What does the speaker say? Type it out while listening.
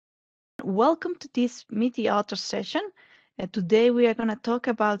Welcome to this Meet the Author session. Today we are going to talk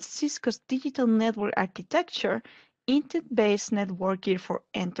about Cisco's Digital Network Architecture, Intent-Based Networking for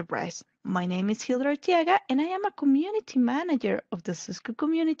Enterprise. My name is Hilda Artiaga, and I am a community manager of the Cisco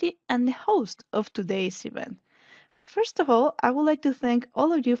community and the host of today's event. First of all, I would like to thank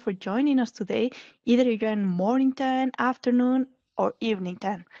all of you for joining us today, either you're in morning time, afternoon, or evening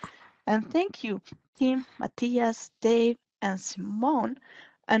time. And thank you, Tim, Matthias, Dave, and Simone,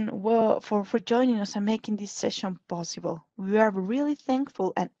 and for joining us and making this session possible. We are really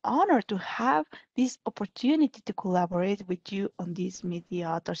thankful and honored to have this opportunity to collaborate with you on this Meet the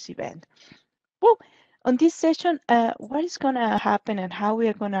Authors event. Well, on this session, what is going to happen and how we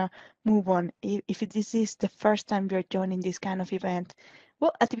are going to move on if this is the first time you're joining this kind of event?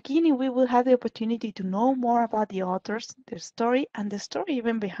 Well, at the beginning, we will have the opportunity to know more about the authors, their story, and the story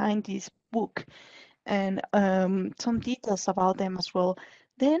even behind this book, and some details about them as well.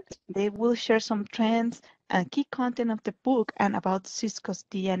 Then they will share some trends and key content of the book and about Cisco's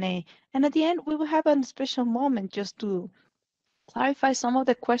DNA. And at the end, we will have a special moment just to clarify some of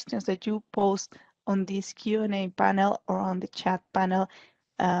the questions that you post on this Q&A panel or on the chat panel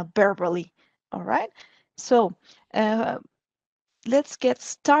verbally. All right. So uh, let's get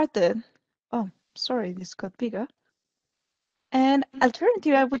started. Oh, sorry, this got bigger. And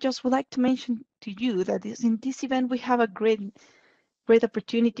alternative, I would like to mention to you that in this event, we have a great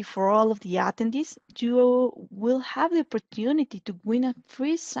opportunity for all of the attendees. You will have the opportunity to win a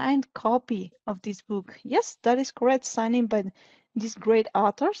free signed copy of this book. Yes, that is correct, signing by these great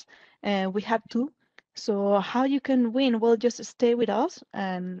authors. We have two. So how you can win? Well, just stay with us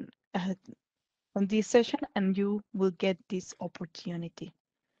and on this session and you will get this opportunity.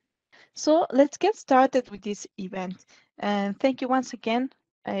 So let's get started with this event. And thank you once again,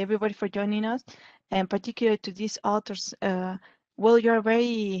 everybody, for joining us, and particularly to these authors. Well, you're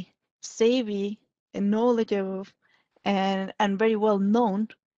very savvy and knowledgeable and very well known,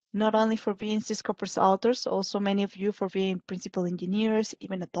 not only for being Cisco Press Authors, also many of you for being principal engineers,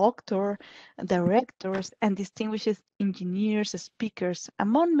 even a doctor, directors, and distinguished engineers, speakers,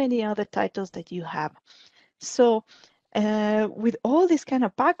 among many other titles that you have. So with all this kind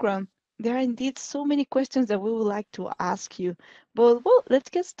of background, there are indeed so many questions that we would like to ask you. But well, let's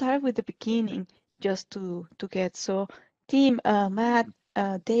get started with the beginning just to get. So Tim, Matt,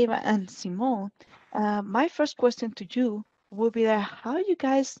 Dave, and Simone, my first question to you will be that how you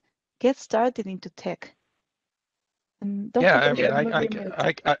guys get started into tech? And don't Yeah, forget I to mean, remove your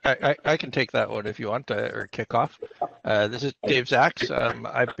mute. I can take that one if you want to, or kick off. This is Dave Zaks.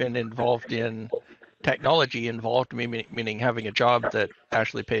 I've been involved in technology, meaning having a job that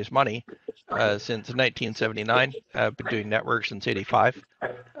actually pays money since 1979. I've been doing networks since '85.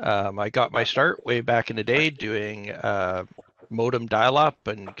 I got my start way back in the day doing modem dial-up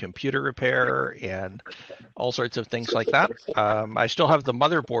and computer repair and all sorts of things like that. I still have the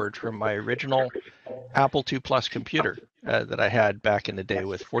motherboard from my original Apple II Plus computer that I had back in the day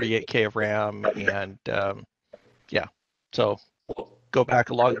with 48K of RAM, and yeah, so go back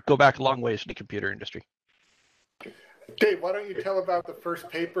a long ways in the computer industry. Dave, why don't you tell about the first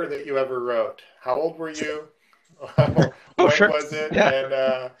paper that you ever wrote? How old were you? When sure. was it? Yeah.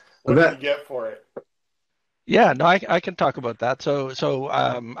 And what did you get for it? Yeah, no, I can talk about that. So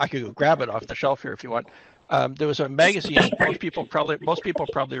I could go grab it off the shelf here if you want. There was a magazine. Most people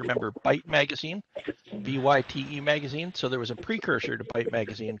probably remember Byte magazine, BYTE magazine. So there was a precursor to Byte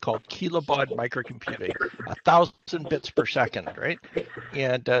magazine called kilobaud microcomputing, 1,000 bits per second, right?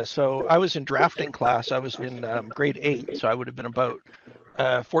 And so I was in drafting class. I was in grade 8, so I would have been about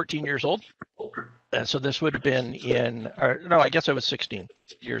 14 years old. So this would have been no, I guess I was 16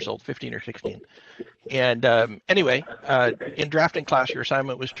 years old, 15 or 16. And anyway, in drafting class, your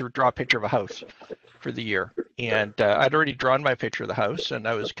assignment was to draw a picture of a house for the year. And I'd already drawn my picture of the house, and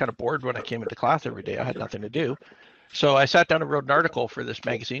I was kind of bored when I came into class every day. I had nothing to do. So I sat down and wrote an article for this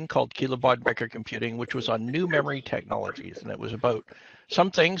magazine called Kilobaud Microcomputing, which was on new memory technologies. And it was about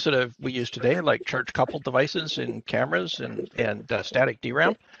some things that we use today, like charge-coupled devices and cameras and static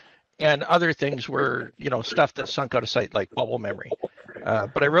DRAM. And other things were, stuff that sunk out of sight, like bubble memory.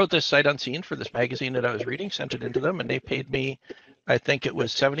 But I wrote this sight unseen for this magazine that I was reading, sent it into them, and they paid me, I think it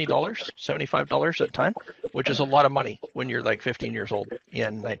was $70, $75 at the time, which is a lot of money when you're like 15 years old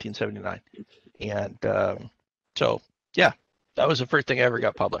in 1979. And so, yeah, that was the first thing I ever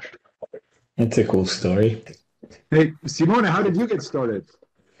got published. That's a cool story. Hey, Simone, how did you get started?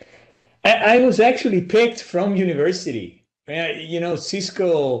 I was actually picked from university.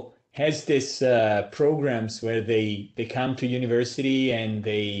 Cisco has this programs where they come to university and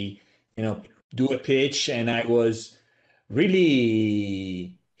they do a pitch, and I was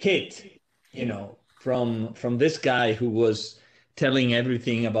really hit, from this guy who was telling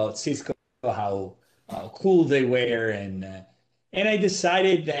everything about Cisco, how cool they were, and I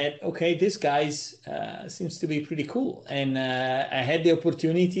decided that okay, this guy's seems to be pretty cool, and I had the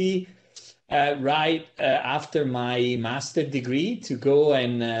opportunity right after my master degree to go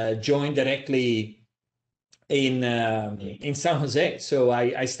and join directly in San Jose. So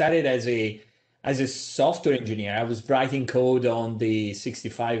I started as a software engineer. I was writing code on the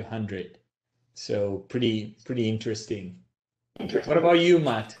 6500. So pretty interesting. What about you,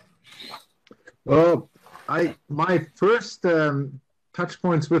 Matt? Well, my first touch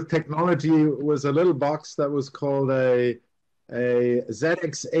points with technology was a little box that was called a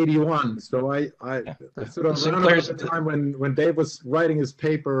ZX81. So I sort of around about the time when Dave was writing his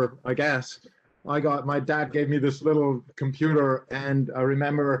paper, I guess. My dad gave me this little computer, and I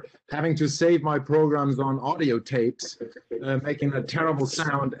remember having to save my programs on audio tapes, making a terrible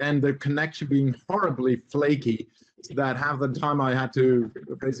sound, and the connection being horribly flaky. That half the time I had to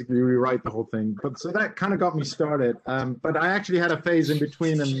basically rewrite the whole thing. But so that kind of got me started. But I actually had a phase in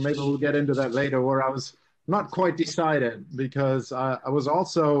between, and maybe we'll get into that later, where I was not quite decided because I was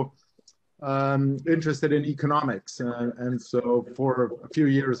also interested in economics. And so for a few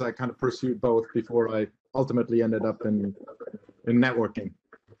years, I kind of pursued both before I ultimately ended up in networking.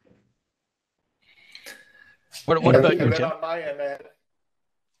 What about you, and then Tim? on my end, I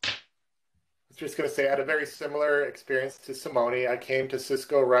was just going to say I had a very similar experience to Simone. I came to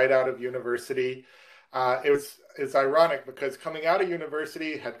Cisco right out of university. It's ironic because coming out of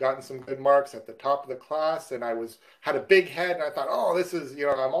university, had gotten some good marks at the top of the class, and had a big head, and I thought, oh, this is,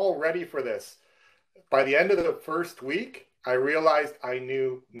 I'm all ready for this. By the end of the first week, I realized I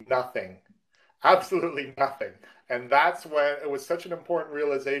knew nothing, absolutely nothing. And that's when it was such an important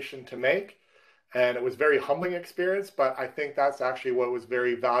realization to make. And it was a very humbling experience, but I think that's actually what was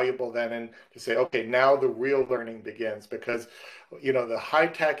very valuable then, and to say, okay, now the real learning begins, because, the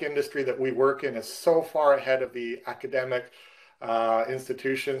high-tech industry that we work in is so far ahead of the academic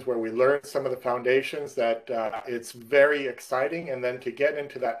institutions where we learn some of the foundations that it's very exciting. And then to get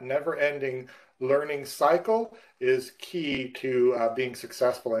into that never-ending learning cycle is key to being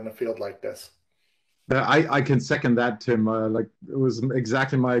successful in a field like this. I can second that, Tim. Like it was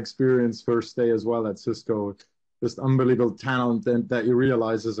exactly my experience first day as well at Cisco. Just unbelievable talent that you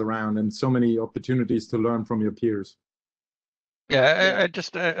realize is around, and so many opportunities to learn from your peers. Yeah,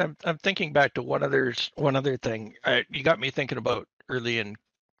 I'm thinking back to one other thing. You got me thinking about early in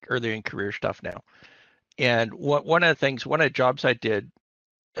career stuff now. And one of the jobs I did,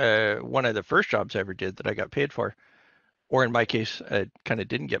 one of the first jobs I ever did that I got paid for, or in my case, I kind of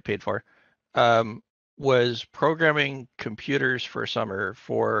didn't get paid for, was programming computers for summer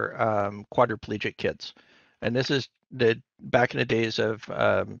for quadriplegic kids. And this is back in the days of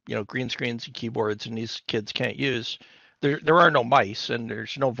green screens and keyboards, and these kids can't use. There are no mice, and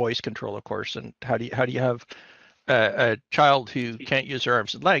there's no voice control, of course. And how do you have a child who can't use their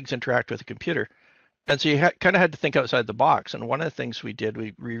arms and legs interact with a computer? And so you kind of had to think outside the box. And one of the things we did,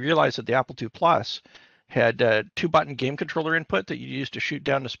 we realized that the Apple II Plus had 2-button game controller input that you used to shoot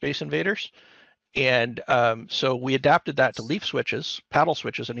down the Space Invaders. And so we adapted that to leaf switches, paddle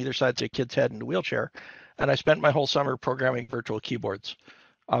switches on either side of the kid's head in the wheelchair. And I spent my whole summer programming virtual keyboards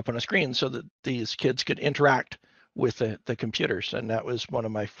up on a screen so that these kids could interact with the computers. And that was one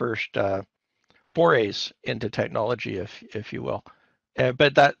of my first forays into technology, if you will.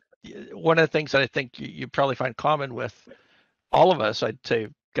 But that one of the things that I think you probably find common with all of us, I'd say,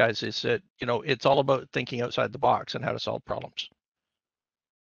 guys, is that it's all about thinking outside the box and how to solve problems.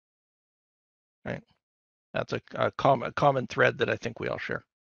 Right. That's a common thread that I think we all share.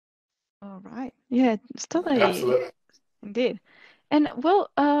 All right. Yeah, it's totally. Absolutely. Indeed. And well,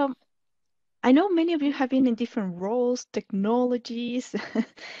 I know many of you have been in different roles, technologies,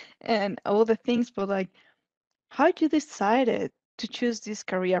 and all the things, but like, how you decided to choose this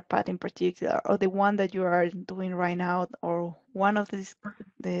career path in particular, or the one that you are doing right now, or one of these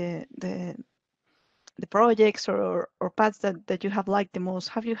the projects or paths that you have liked the most?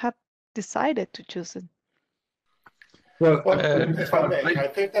 Have you decided to choose it? Well, If I may, I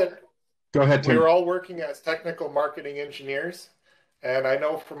think that go ahead, Tim. we're all working as technical marketing engineers. And I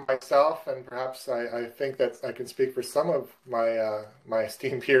know for myself, and perhaps I think that I can speak for some of my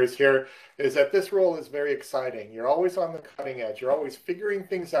esteemed peers here, is that this role is very exciting. You're always on the cutting edge. You're always figuring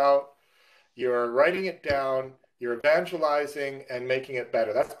things out. You're writing it down. You're evangelizing and making it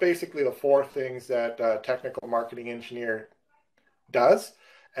better. That's basically the four things that a technical marketing engineer does.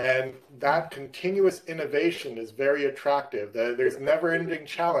 And that continuous innovation is very attractive. There's never-ending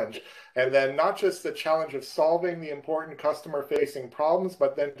challenge. And then not just the challenge of solving the important customer-facing problems,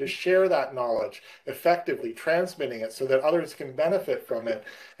 but then to share that knowledge effectively, transmitting it so that others can benefit from it.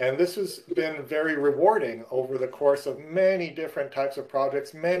 And this has been very rewarding over the course of many different types of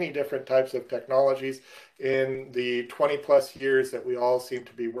projects, many different types of technologies in the 20 plus years that we all seem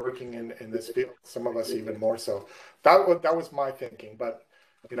to be working in this field, some of us even more so. That was my thinking, but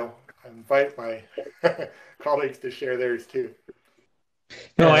I invite my colleagues to share theirs too.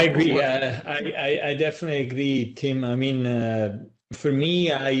 No, I agree. I definitely agree, Tim. I mean, for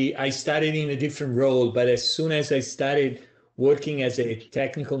me, I started in a different role, but as soon as I started working as a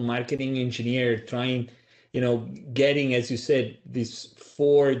technical marketing engineer, trying, getting, as you said, these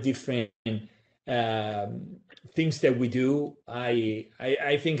four different things that we do, I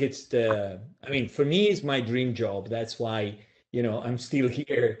think I mean, for me, it's my dream job. That's why, I'm still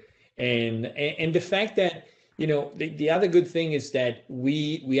here. And the fact that, the other good thing is that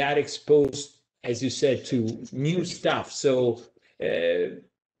we are exposed, as you said, to new stuff. So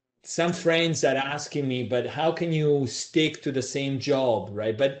some friends are asking me, but how can you stick to the same job,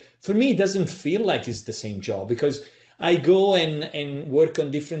 right? But for me, it doesn't feel like it's the same job because I go and work on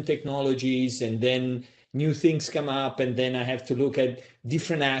different technologies, and then new things come up, and then I have to look at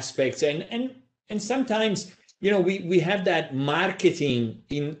different aspects, and sometimes we have that marketing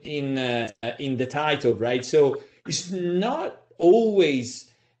in the title, right? So it's not always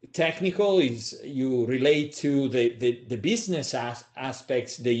technical. Is you relate to the business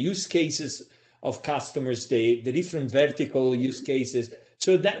aspects, the use cases of customers, the different vertical use cases.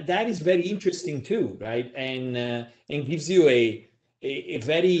 So that is very interesting too, right? And gives you a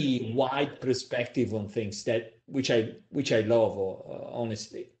very wide perspective on things which I love,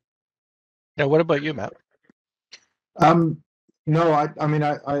 honestly. Yeah. What about you, Matt? No, I mean,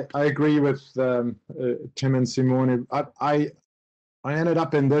 I agree with Tim and Simone. I ended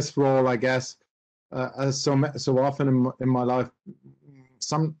up in this role, I guess, as so often in my life,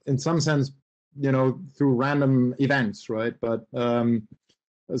 in some sense, through random events, right? But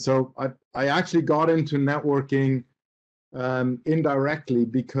so I actually got into networking indirectly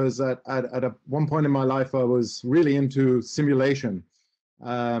because at one point in my life I was really into simulation,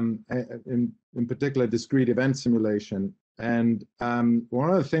 in particular discrete event simulation. And one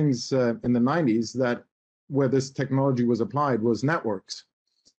of the things in the 90s where this technology was applied was networks,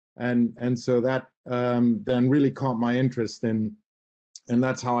 and so that then really caught my interest and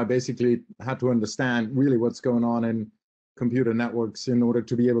that's how I basically had to understand really what's going on in computer networks in order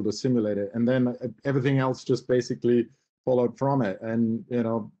to be able to simulate it. And then everything else just basically followed from it, and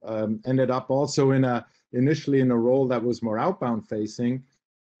ended up also initially in a role that was more outbound facing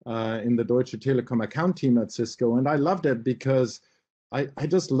in the Deutsche Telekom account team at Cisco. And I loved it because I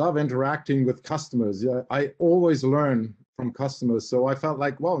just love interacting with customers. I always learn from customers. So I felt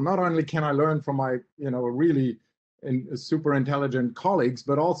like, well, not only can I learn from my, really super intelligent colleagues,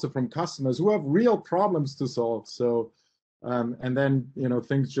 but also from customers who have real problems to solve. So, and then,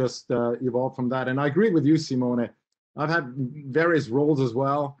 things just evolved from that. And I agree with you, Simone. I've had various roles as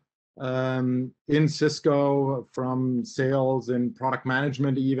well in Cisco, from sales and product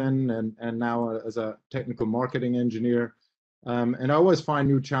management even, and now as a technical marketing engineer. And I always find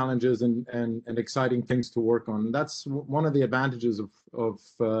new challenges and exciting things to work on. And that's one of the advantages of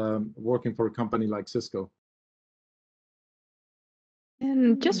working for a company like Cisco.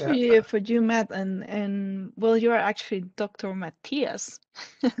 And just for you, Matt, and well, you are actually Dr. Matthias.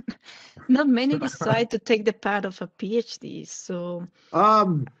 Not many decide to take the path of a PhD. So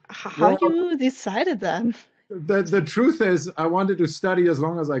how you decided that? The truth is, I wanted to study as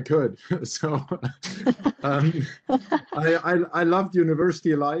long as I could. So I loved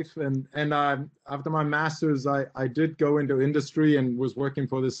university life, and after my master's, I did go into industry and was working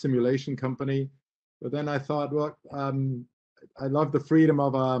for this simulation company. But then I thought, well, I love the freedom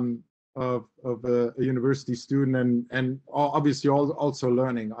of a university student, and obviously also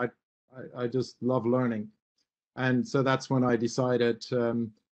learning. I just love learning, and so that's when I decided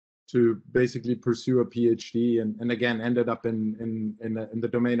to basically pursue a PhD, and again ended up in the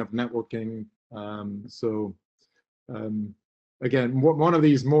domain of networking. Again, one of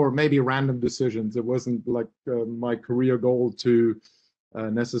these more maybe random decisions. It wasn't like my career goal to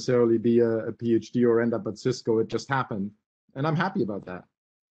necessarily be a PhD or end up at Cisco. It just happened, and I'm happy about that.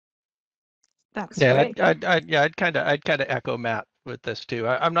 That's great. I'd kind of echo Matt with this too.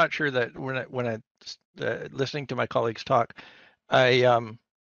 I'm not sure that when I listening to my colleagues talk,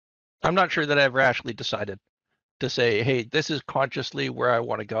 I'm not sure that I ever actually decided to say, hey, this is consciously where I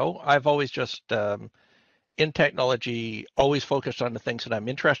want to go. I've always just in technology, always focused on the things that I'm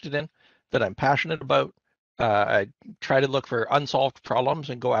interested in, that I'm passionate about. I try to look for unsolved problems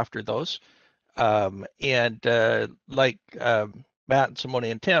and go after those. Like Matt and Simone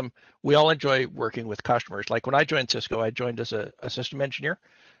and Tim, we all enjoy working with customers. Like when I joined Cisco, I joined as a system engineer.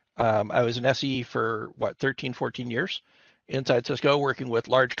 I was an SE for 13, 14 years inside Cisco, working with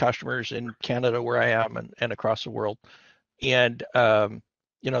large customers in Canada where I am and across the world. And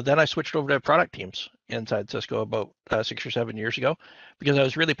then I switched over to product teams inside Cisco about 6 or 7 years ago because I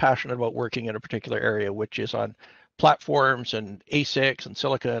was really passionate about working in a particular area, which is on platforms and ASICs and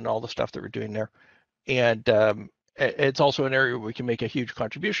silicon and all the stuff that we're doing there. And it's also an area where we can make a huge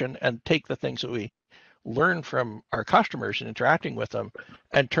contribution and take the things that we learn from our customers and interacting with them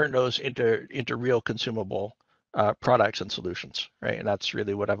and turn those into real consumable products and solutions, right? And that's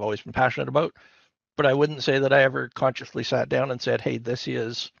really what I've always been passionate about. But I wouldn't say that I ever consciously sat down and said, hey, this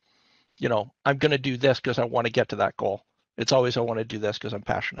is, I'm going to do this because I want to get to that goal. It's always, I want to do this because I'm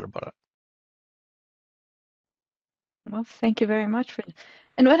passionate about it. Well, thank you very much for it.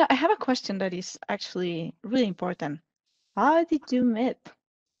 And I have a question that is actually really important. How did you meet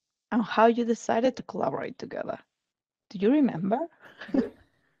and how you decided to collaborate together? Do you remember?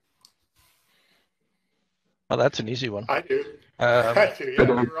 Well, that's an easy one. I do. I do. Yeah,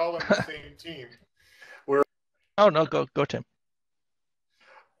 we were all on the same team. Oh no, go Tim.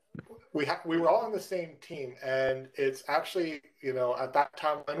 We were all on the same team, and it's actually, at that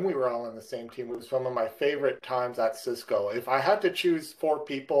time when we were all on the same team, it was some of my favorite times at Cisco. If I had to choose 4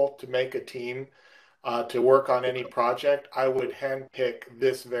 people to make a team to work on any project, I would handpick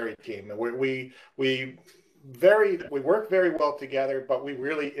this very team. And we work very well together, but we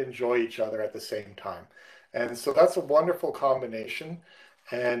really enjoy each other at the same time. And so that's a wonderful combination.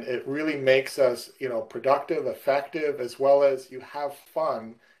 And it really makes us, productive, effective, as well as you have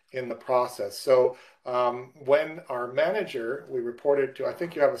fun in the process. So when our manager, we reported to, I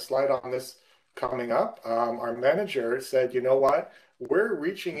think you have a slide on this coming up, our manager said, you know what, we're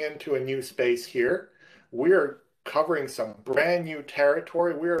reaching into a new space here. We're covering some brand new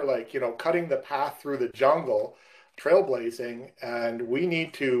territory. We're like, cutting the path through the jungle, trailblazing, and we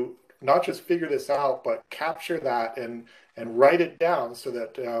need to not just figure this out, but capture that and write it down so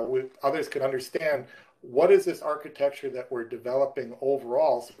that others can understand what is this architecture that we're developing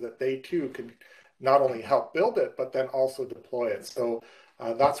overall so that they too can not only help build it, but then also deploy it. So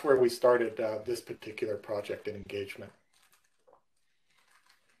that's where we started this particular project and engagement.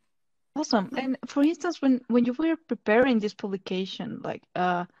 Awesome. And for instance, when you were preparing this publication, like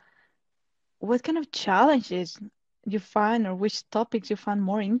what kind of challenges you find or which topics you find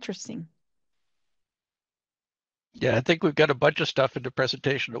more interesting? Yeah, I think we've got a bunch of stuff in the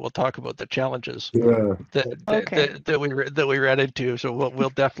presentation that we'll talk about the challenges that we ran into. So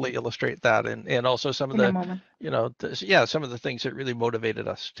we'll definitely illustrate that and also some of the some of the things that really motivated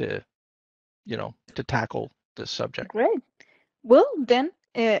us to tackle this subject. Great. Well, then,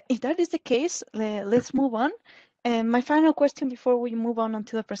 if that is the case, let's move on. And my final question before we move on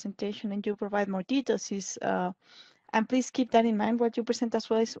onto the presentation and you provide more details is, and please keep that in mind what you present as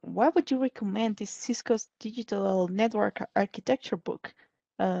well, is why would you recommend this Cisco's Digital Network Architecture book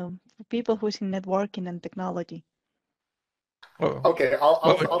for people who is in networking and technology? Okay,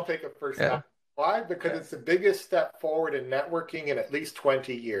 I'll take it first. Yeah. Why? Because it's the biggest step forward in networking in at least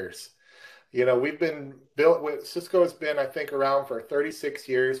 20 years. We've been Cisco has been, I think, around for 36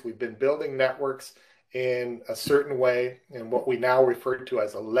 years. We've been building networks in a certain way, in what we now refer to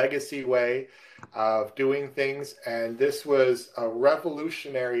as a legacy way of doing things. And this was a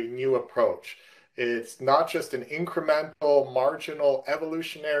revolutionary new approach. It's not just an incremental, marginal,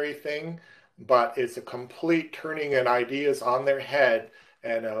 evolutionary thing, but it's a complete turning in ideas on their head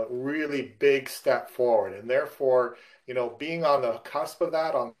and a really big step forward. And therefore, being on the cusp of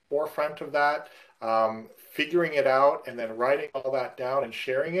that, on the forefront of that, figuring it out and then writing all that down and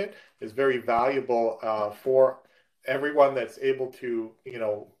sharing it is very valuable for everyone that's able to,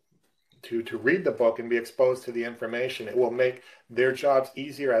 to read the book and be exposed to the information. It will make their jobs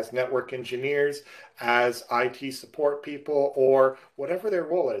easier as network engineers, as IT support people, or whatever their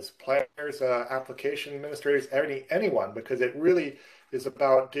role is, planners, application administrators, anyone, because it really is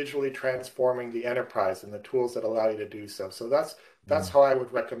about digitally transforming the enterprise and the tools that allow you to do so. So that's how I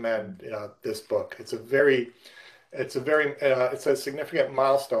would recommend this book. It's a significant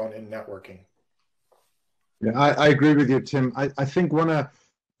milestone in networking. Yeah, I agree with you, Tim. I think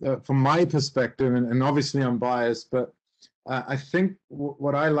from my perspective, and obviously I'm biased, but I think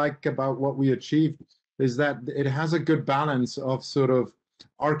what I like about what we achieved is that it has a good balance of sort of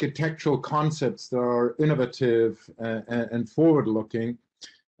architectural concepts that are innovative and forward-looking,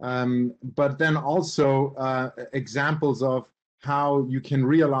 but then also examples of how you can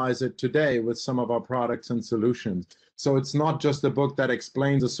realize it today with some of our products and solutions. So it's not just a book that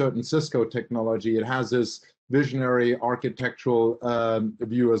explains a certain Cisco technology. It has this visionary architectural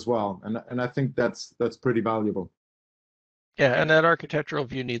view as well. And I think that's pretty valuable. Yeah, and that architectural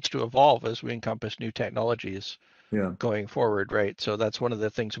view needs to evolve as we encompass new technologies going forward, right? So that's one of the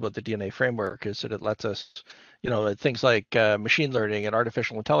things about the DNA framework is that it lets us, things like machine learning and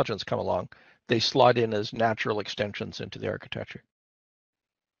artificial intelligence come along. They slot in as natural extensions into the architecture.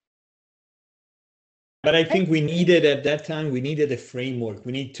 But I think we needed, at that time, we needed a framework.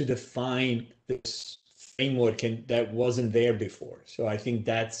 We need to define this framework, and that wasn't there before. So I think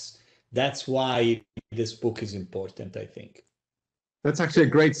that's why this book is important, I think. That's actually a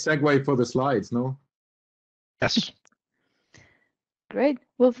great segue for the slides, no? Yes. Great.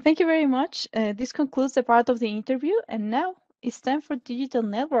 Well, thank you very much. This concludes the part of the interview, and now it's time for digital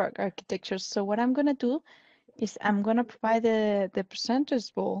network architecture. So what I'm going to do is I'm going to provide the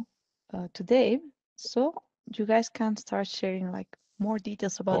presenters role to Dave, so you guys can start sharing like more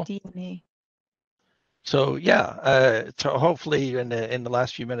details about DNA. So so hopefully in the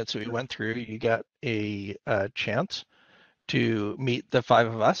last few minutes that we went through, you got a chance to meet the five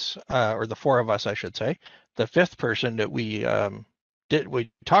of us, or the four of us, I should say. The fifth person that we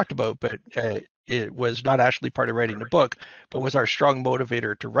talked about, but it was not actually part of writing the book, but was our strong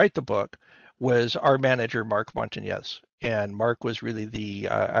motivator to write the book, was our manager, Mark Montañez. And Mark was really the,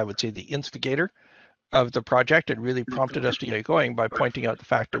 I would say, the instigator of the project and really prompted us to get going by pointing out the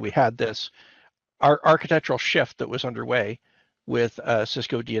fact that we had this our architectural shift that was underway with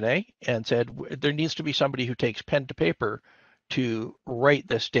Cisco DNA, and said there needs to be somebody who takes pen to paper to write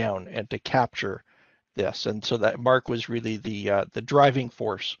this down and to capture this. And so that Mark was really the driving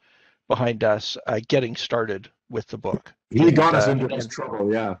force behind us getting started with the book. He got us into this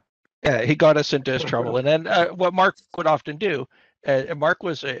trouble, yeah. Yeah, he got us into his trouble. And then what Mark would often do, Mark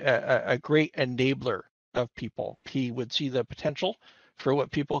was a great enabler of people. He would see the potential for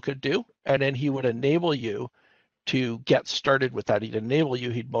what people could do, and then he would enable you to get started with that. He'd enable you,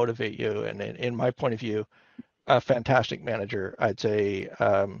 he'd motivate you, and in my point of view, a fantastic manager. I'd say,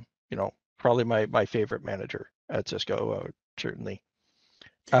 probably my favorite manager at Cisco, certainly.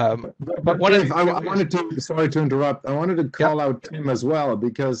 But Dave, I wanted to, sorry to interrupt, I wanted to call out Tim as well,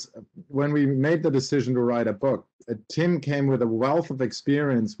 because when we made the decision to write a book, Tim came with a wealth of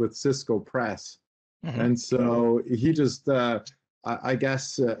experience with Cisco Press. And so he just, I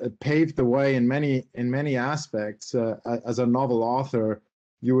guess, paved the way in many aspects. As a novel author,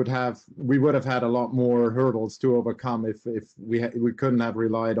 we would have had a lot more hurdles to overcome if we couldn't have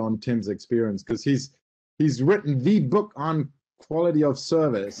relied on Tim's experience, because he's written the book on quality of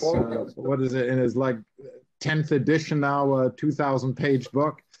service. What is it in his 10th edition now, a 2,000-page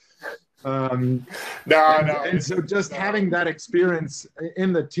book. And so just having that experience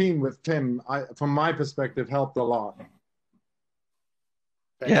in the team with Tim, from my perspective, helped a lot.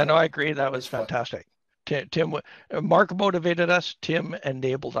 Yeah, no, I agree. That was fantastic. Mark motivated us. Tim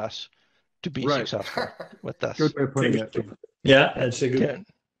enabled us to be successful with this. Good way of putting it. Yeah, that's a good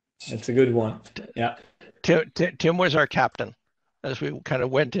one. Yeah. Tim was our captain as we kind of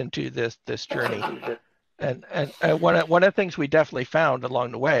went into this journey. And one of the things we definitely found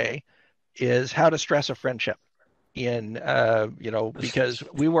along the way is how to stress a friendship because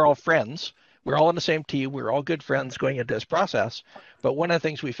we were all friends. We're all on the same team. We're all good friends going into this process. But one of the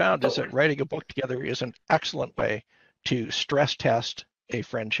things we found is that writing a book together is an excellent way to stress test a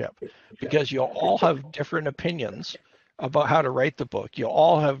friendship, because you'll all have different opinions about how to write the book. You'll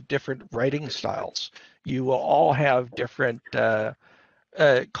all have different writing styles. You will all have different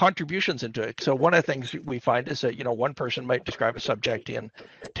contributions into it. So one of the things we find is that, one person might describe a subject in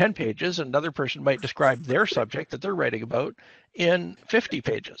 10 pages, another person might describe their subject that they're writing about in 50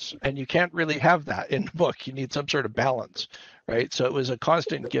 pages. And you can't really have that in the book. You need some sort of balance, right? So it was a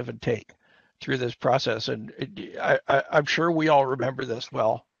constant give and take through this process. And I'm sure we all remember this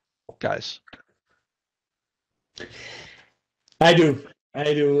well, guys. I do.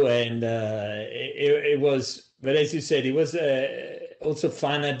 And it was, but as you said, it was also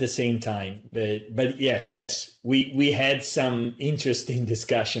fun at the same time. But yes, we had some interesting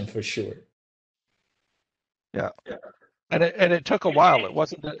discussion for sure. Yeah. And it took a while. It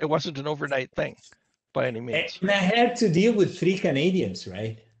wasn't an overnight thing by any means. And I had to deal with 3 Canadians,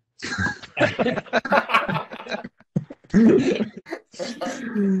 right? An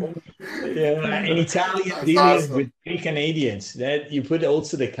Italian dealing with 3 Canadians. That you put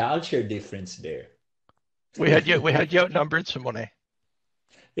also the culture difference there. We had you outnumbered, Simone.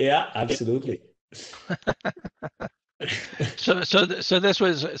 Yeah, absolutely. So this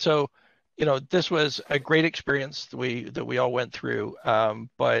was this was a great experience that we all went through,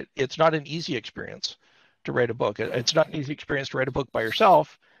 but it's not an easy experience to write a book. It's not an easy experience to write a book by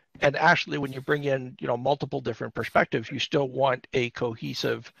yourself. And actually, when you bring in multiple different perspectives, you still want a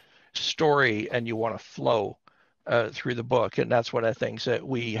cohesive story and you want to flow through the book. And that's one of the things that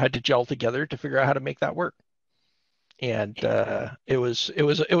we had to gel together to figure out how to make that work. And it was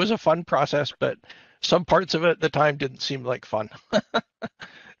a fun process, but some parts of it at the time didn't seem like fun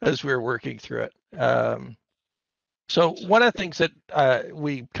as we were working through it. So one of the things that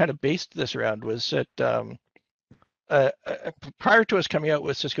we kind of based this around was that prior to us coming out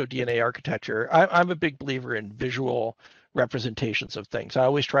with Cisco DNA architecture, I'm a big believer in visual representations of things. I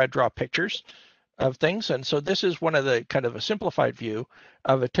always try to draw pictures of things. And so this is one of the kind of a simplified view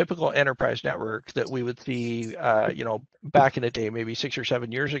of a typical enterprise network that we would see, back in the day, maybe 6 or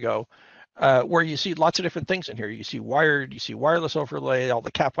 7 years ago, where you see lots of different things in here. You see wired, you see wireless overlay, all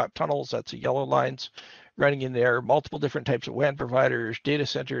the CapWAP tunnels, that's the yellow lines running in there, multiple different types of WAN providers, data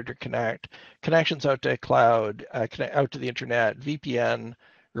center to connect, connections out to cloud, out to the internet, VPN,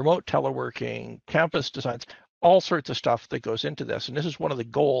 remote teleworking, campus designs, all sorts of stuff that goes into this. And this is one of the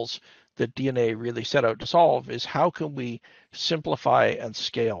goals that DNA really set out to solve, is how can we simplify and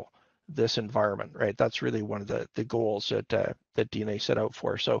scale this environment, right? That's really one of the goals that DNA set out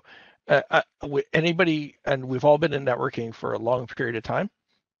for. So anybody, and we've all been in networking for a long period of time,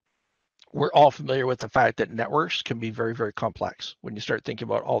 we're all familiar with the fact that networks can be very, very complex when you start thinking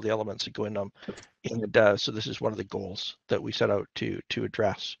about all the elements that go in them. And so this is one of the goals that we set out to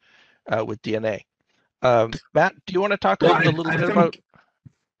address with DNA. Matt, do you want to talk a little bit about?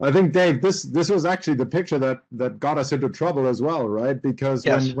 I think, Dave, this was actually the picture that got us into trouble as well, right? Because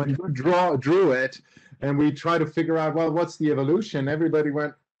yes. when you drew it and we try to figure out, well, what's the evolution? Everybody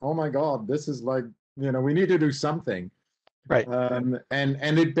went, oh my God, this is like, we need to do something. Right.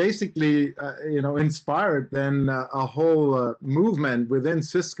 And it basically, inspired then a whole movement within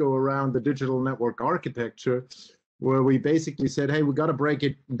Cisco around the digital network architecture, where we basically said, hey, we got to break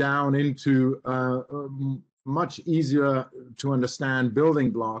it down into much easier to understand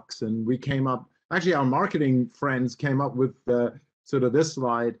building blocks. And we came up, actually our marketing friends came up with sort of this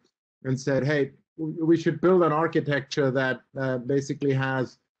slide and said, hey, we should build an architecture that basically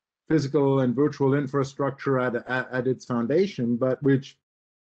has physical and virtual infrastructure at its foundation, but which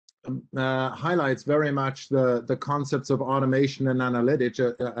highlights very much the concepts of automation and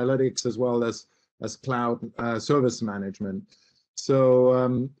analytics as well as cloud service management.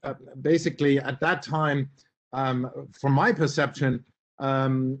 So basically at that time, from my perception,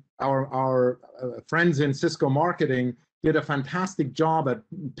 our friends in Cisco marketing did a fantastic job at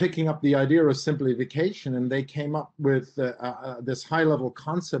picking up the idea of simplification, and they came up with this high-level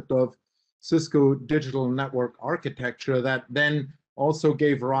concept of Cisco Digital Network Architecture that then also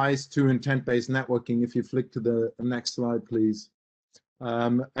gave rise to intent-based networking. If you flick to the next slide, please.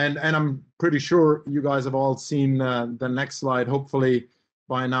 And I'm pretty sure you guys have all seen the next slide, hopefully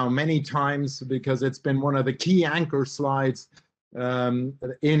by now many times, because it's been one of the key anchor slides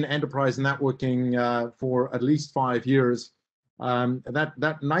in enterprise networking for at least 5 years.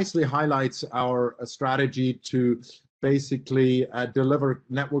 That nicely highlights our strategy to basically deliver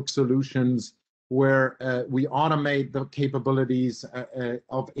network solutions where we automate the capabilities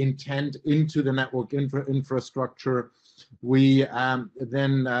of intent into the network infrastructure. We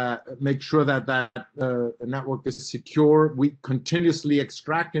then make sure that the network is secure. We continuously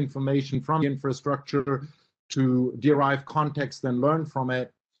extract information from the infrastructure to derive context and learn from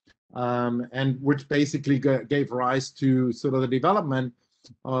it, and which basically gave rise to sort of the development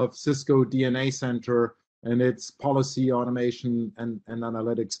of Cisco DNA Center and its policy automation and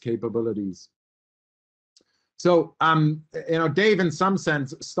analytics capabilities. So, Dave, in some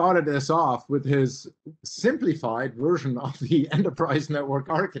sense, started this off with his simplified version of the enterprise network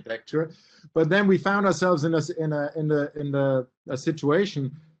architecture, but then we found ourselves in a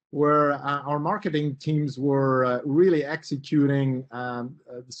situation where our marketing teams were really executing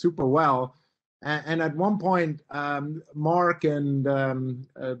super well. And at one point, Mark and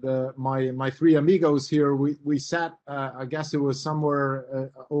my three amigos here, we sat, I guess it was somewhere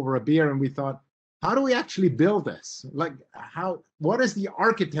over a beer, and we thought, how do we actually build this? Like, what is the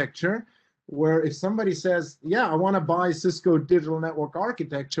architecture where if somebody says, yeah, I want to buy Cisco Digital Network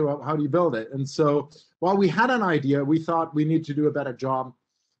Architecture, how do you build it? And so while we had an idea, we thought we need to do a better job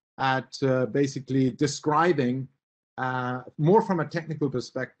at basically describing more from a technical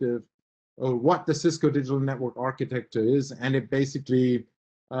perspective what the Cisco Digital Network Architecture is. And it basically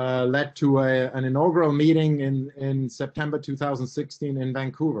led to an inaugural meeting in September 2016 in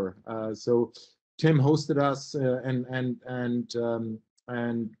Vancouver. So Tim hosted us, and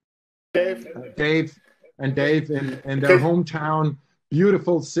Dave in their hometown,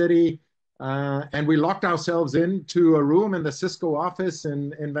 beautiful city. And we locked ourselves into a room in the Cisco office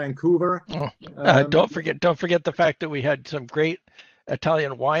in Vancouver. Don't forget the fact that we had some great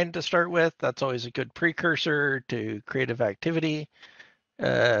Italian wine to start with. That's always a good precursor to creative activity.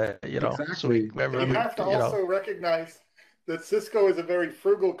 Exactly. So we remember, you have to also recognize that Cisco is a very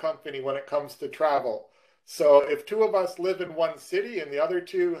frugal company when it comes to travel. So if two of us live in one city and the other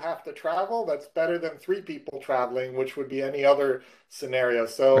two have to travel, that's better than three people traveling, which would be any other scenario.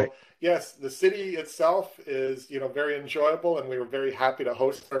 So right. Yes, the city itself is, very enjoyable, and we were very happy to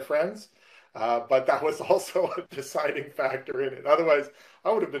host our friends. But that was also a deciding factor in it. Otherwise,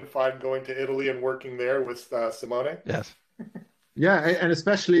 I would have been fine going to Italy and working there with Simone. Yes. Yeah, and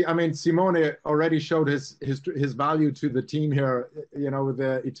especially, I mean, Simone already showed his value to the team here, with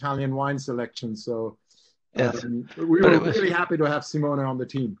the Italian wine selection. So yes. We were really happy to have Simone on the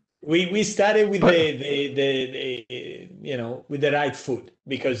team. We started with with the right foot,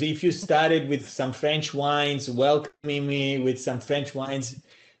 because if you started with some French wines, welcoming me with some French wines,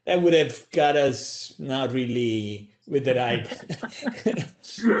 that would have got us not really with the right.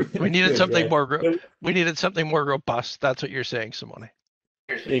 We needed something more. We needed something more robust. That's what you're saying, Simone.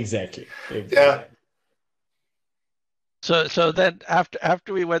 Exactly. Yeah. So then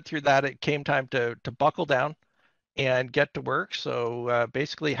after we went through that, it came time to buckle down and get to work. So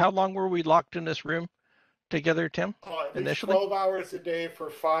basically, how long were we locked in this room together, Tim? At least initially 12 hours a day for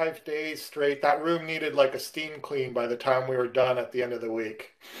 5 days straight. That room needed like a steam clean by the time we were done at the end of the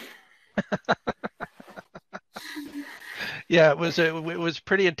week. Yeah, it was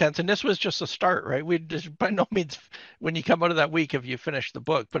pretty intense, and this was just a start, right? We just, by no means, when you come out of that week, have you finished the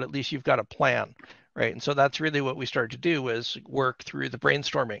book, but at least you've got a plan, right? And so that's really what we started to do, was work through the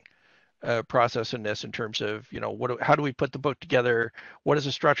brainstorming process in this, in terms of, how do we put the book together? What does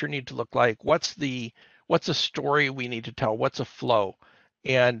the structure need to look like? What's the story we need to tell? What's a flow?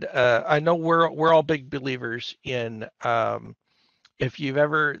 And I know we're all big believers in, if you've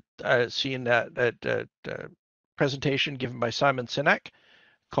ever seen that presentation given by Simon Sinek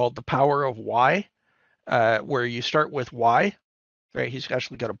called The Power of Why, where you start with why, right? He's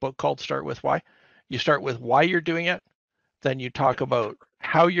actually got a book called Start With Why. You start with why you're doing it, then you talk about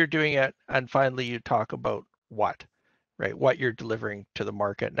how you're doing it, and finally you talk about what, right? What you're delivering to the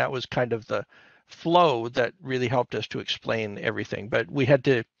market. And that was kind of the flow that really helped us to explain everything. But we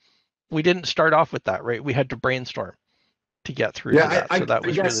didn't start off with that, right? We had to brainstorm to get through to that. So that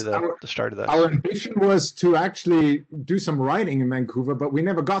was really the start of this. Our ambition was to actually do some writing in Vancouver, but we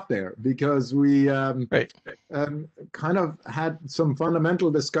never got there because we kind of had some fundamental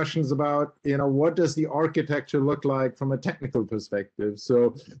discussions about, what does the architecture look like from a technical perspective.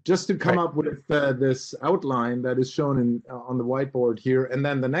 So just to come up with this outline that is shown on the whiteboard here, and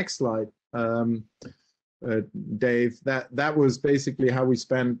then the next slide, Dave, that was basically how we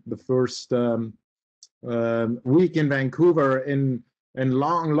spent the first week in Vancouver in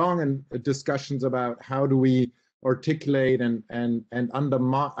long discussions about how do we articulate and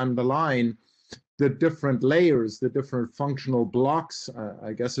underline the different layers, the different functional blocks,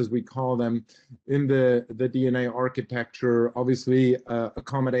 I guess as we call them, in the DNA architecture, obviously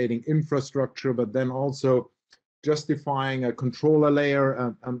accommodating infrastructure, but then also justifying a controller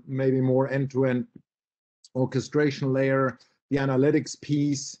layer, maybe more end-to-end orchestration layer, the analytics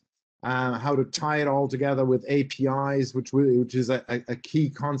piece, how to tie it all together with APIs, which is a key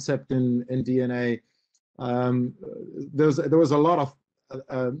concept in DNA. There was a lot of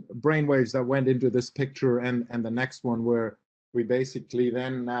brainwaves that went into this picture, and the next one, where we basically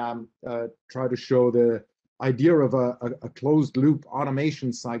then try to show the idea of a closed loop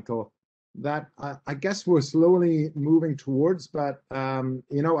automation cycle that I guess we're slowly moving towards, but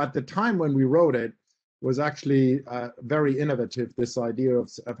at the time when we wrote it, was actually very innovative, this idea of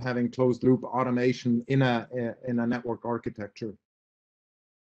having closed loop automation in a network architecture.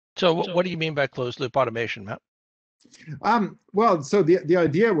 So what do you mean by closed loop automation, Matt? Well, so the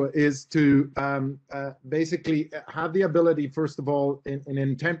idea is to basically have the ability, first of all, in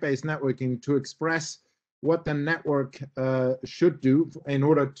intent-based networking, to express what the network should do in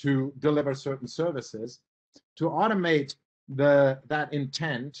order to deliver certain services, to automate that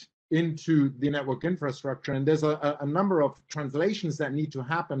intent into the network infrastructure. And there's a number of translations that need to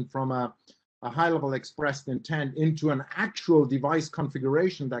happen from a high-level expressed intent into an actual device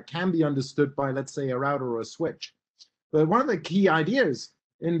configuration that can be understood by, let's say, a router or a switch. But one of the key ideas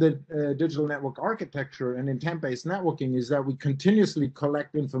in the digital network architecture and intent-based networking is that we continuously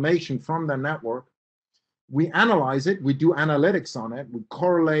collect information from the network we analyze it, we do analytics on it, we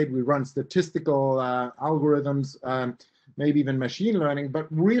correlate, we run statistical algorithms, maybe even machine learning. But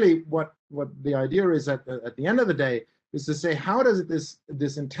really what the idea is at the end of the day is to say, how does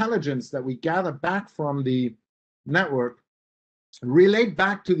this intelligence that we gather back from the network relate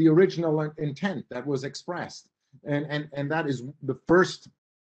back to the original intent that was expressed? And that is the first,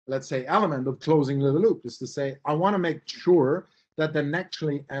 let's say, element of closing the loop, is to say, I want to make sure that the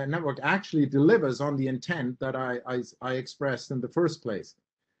network actually delivers on the intent that I expressed in the first place.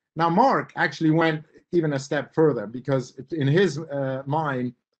 Now, Mark actually went even a step further, because in his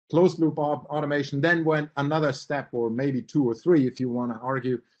mind, closed loop automation then went another step, or maybe two or three, if you want to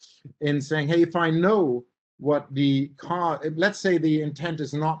argue, in saying, hey, if I know what let's say the intent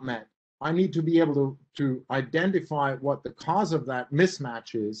is not met, I need to be able to identify what the cause of that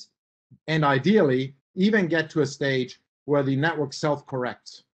mismatch is, and ideally even get to a stage where the network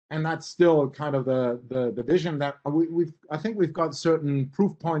self-corrects. And that's still kind of the vision that I think we've got certain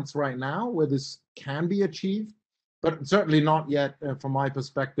proof points right now where this can be achieved, but certainly not yet, from my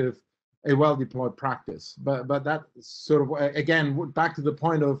perspective, a well-deployed practice. But that sort of, again, back to the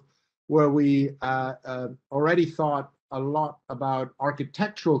point of where we already thought a lot about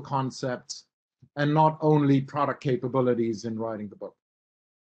architectural concepts and not only product capabilities in writing the book.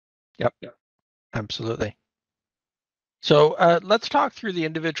 Yep. Absolutely. So let's talk through the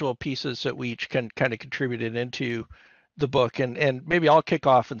individual pieces that we each can kind of contributed into the book, and maybe I'll kick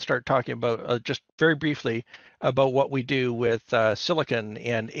off and start talking about just very briefly about what we do with silicon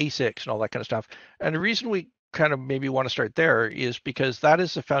and ASICs and all that kind of stuff. And the reason we kind of maybe want to start there is because that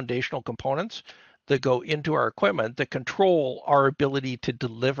is the foundational components that go into our equipment that control our ability to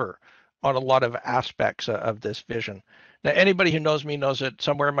deliver on a lot of aspects of this vision. Now, anybody who knows me knows that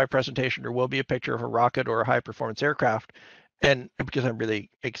somewhere in my presentation there will be a picture of a rocket or a high-performance aircraft, and because I'm really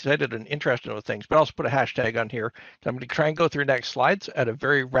excited and interested in those things, but I'll also put a hashtag on here. I'm going to try and go through next slides at a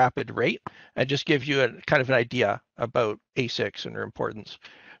very rapid rate and just give you a kind of an idea about ASICs and their importance.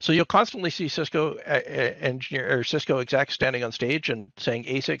 So you'll constantly see Cisco engineer or Cisco execs standing on stage and saying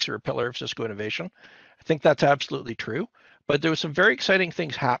ASICs are a pillar of Cisco innovation. I think that's absolutely true. But there were some very exciting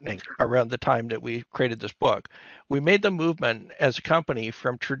things happening around the time that we created this book. We made the movement as a company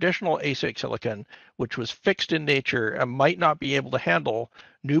from traditional ASIC silicon, which was fixed in nature and might not be able to handle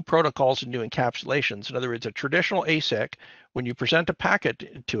new protocols and new encapsulations. In other words, a traditional ASIC, when you present a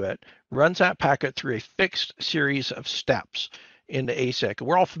packet to it, runs that packet through a fixed series of steps in the ASIC.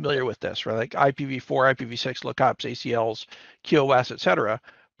 We're all familiar with this, right? Like IPv4, IPv6 lookups, ACLs, QoS, et cetera.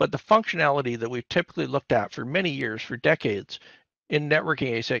 But the functionality that we've typically looked at for many years, for decades, in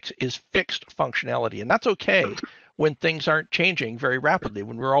networking ASICs is fixed functionality. And that's okay when things aren't changing very rapidly.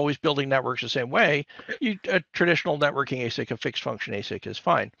 When we're always building networks the same way, a traditional networking ASIC, a fixed function ASIC is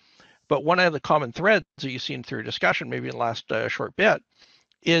fine. But one of the common threads that you've seen through discussion, maybe in the last short bit,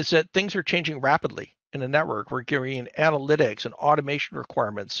 is that things are changing rapidly in a network. We're getting analytics and automation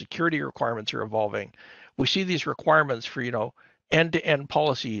requirements, security requirements are evolving. We see these requirements for, end-to-end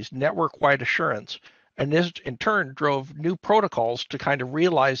policies, network-wide assurance, and this in turn drove new protocols to kind of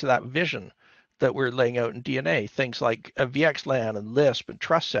realize that vision that we're laying out in DNA, things like VXLAN and Lisp and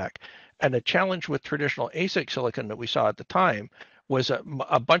TrustSec. And the challenge with traditional ASIC silicon that we saw at the time was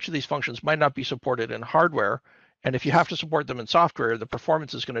a bunch of these functions might not be supported in hardware, and if you have to support them in software, the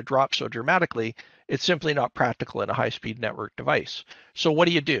performance is going to drop so dramatically, it's simply not practical in a high-speed network device. So what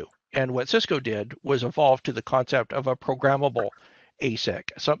do you do? And what Cisco did was evolve to the concept of a programmable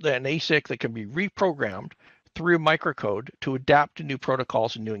ASIC, an ASIC that can be reprogrammed through microcode to adapt to new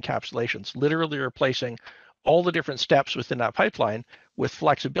protocols and new encapsulations, literally replacing all the different steps within that pipeline with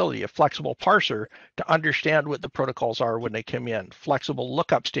flexibility, a flexible parser to understand what the protocols are when they come in, flexible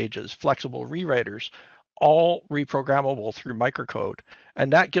lookup stages, flexible rewriters, all reprogrammable through microcode.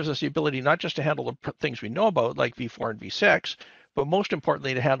 And that gives us the ability not just to handle the things we know about, like V4 and V6, but most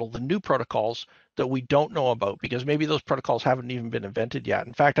importantly, to handle the new protocols that we don't know about, because maybe those protocols haven't even been invented yet.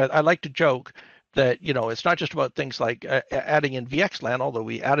 In fact, I like to joke that, it's not just about things like adding in VXLAN, although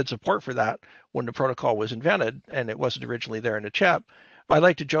we added support for that when the protocol was invented, and it wasn't originally there in the chip. I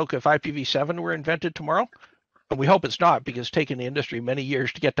like to joke if IPv7 were invented tomorrow, and we hope it's not, because it's taken the industry many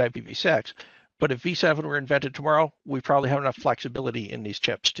years to get to IPv6, but if V7 were invented tomorrow, we probably have enough flexibility in these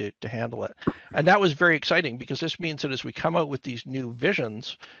chips to handle it. And that was very exciting, because this means that as we come out with these new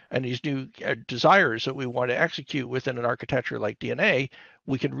visions and these new desires that we want to execute within an architecture like DNA,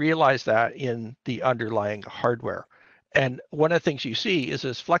 we can realize that in the underlying hardware. And one of the things you see is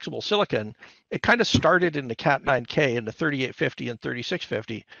this flexible silicon. It kind of started in the Cat9K in the 3850 and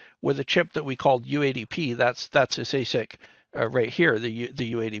 3650 with a chip that we called UADP. That's this ASIC right here, the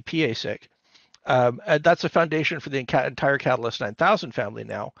UADP ASIC. And that's a foundation for the entire Catalyst 9000 family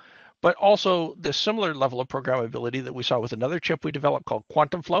now. But also this similar level of programmability that we saw with another chip we developed called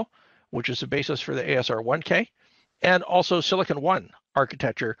Quantum Flow, which is the basis for the ASR1K, and also Silicon One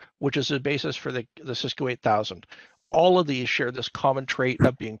architecture, which is the basis for the Cisco 8000. All of these share this common trait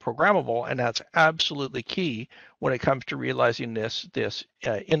of being programmable, and that's absolutely key when it comes to realizing this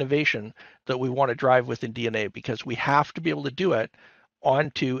innovation that we want to drive within DNA, because we have to be able to do it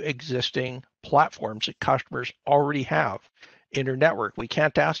onto existing platforms that customers already have in their network. We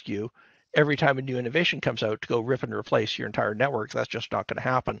can't ask you every time a new innovation comes out to go rip and replace your entire network. That's just not going to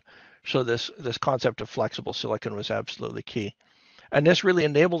happen. So this concept of flexible silicon was absolutely key. And this really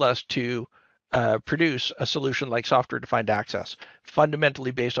enabled us to produce a solution like software-defined access,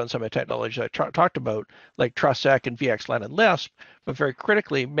 fundamentally based on some of the technologies I talked about, like TrustSec and VXLAN and Lisp, but very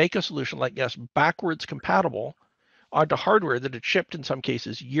critically, make a solution like this backwards compatible onto hardware that had shipped in some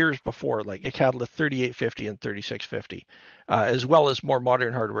cases years before, like a Catalyst 3850 and 3650, as well as more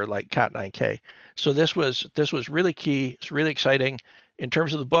modern hardware like Cat9K. So this was really key. It's really exciting. In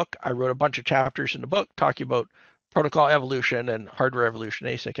terms of the book, I wrote a bunch of chapters in the book talking about protocol evolution and hardware evolution,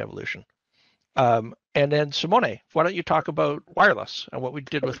 ASIC evolution. And then Simone, why don't you talk about wireless and what we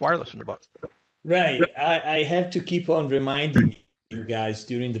did with wireless in the book? Right. I have to keep on reminding you guys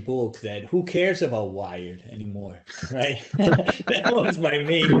during the book that who cares about wired anymore, right? That was my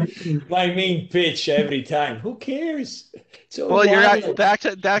main pitch every time. Who cares? So well,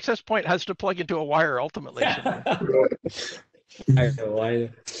 the access point has to plug into a wire ultimately. I know.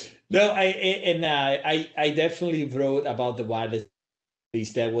 No, I definitely wrote about the wireless. At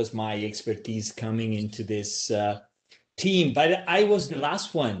least that was my expertise coming into this team. But I was the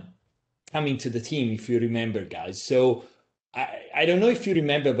last one coming to the team, if you remember, guys. So I don't know if you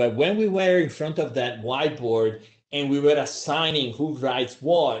remember, but when we were in front of that whiteboard and we were assigning who writes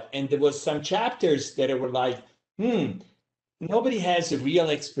what, and there was some chapters that were like, nobody has a real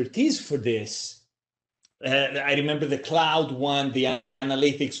expertise for this. I remember the cloud one, the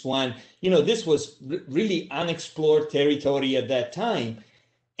analytics one. This was really unexplored territory at that time.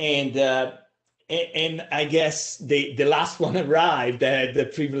 And I guess the last one arrived. I had the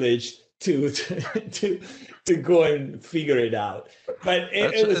privilege to go and figure it out, but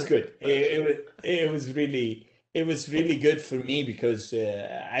it was good. It was really good for me because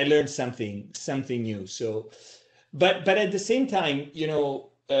I learned something new. So, but at the same time,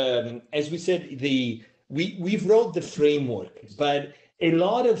 as we said, we've wrote the framework, but a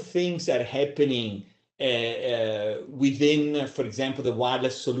lot of things are happening within, for example, the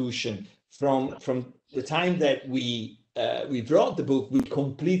wireless solution. From the time that we wrote the book, we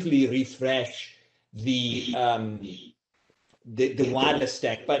completely refresh the wireless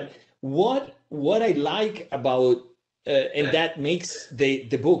stack. But what I like about and that makes the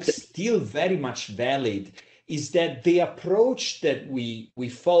book still very much valid is that the approach that we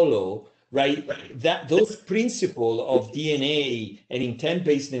follow, right? That those principles of DNA and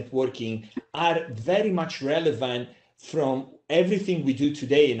intent-based networking are very much relevant from everything we do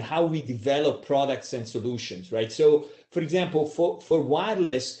today and how we develop products and solutions, right? So, for example, for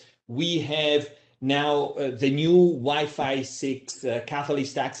wireless, we have now the new Wi-Fi 6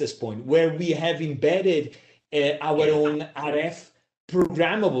 Catalyst access point, where we have embedded our own RF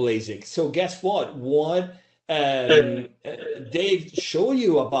programmable ASIC. So guess what? They show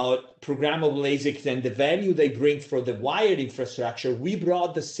you about programmable ASICs and the value they bring for the wired infrastructure. We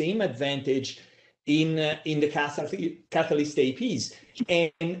brought the same advantage in the Catalyst APs,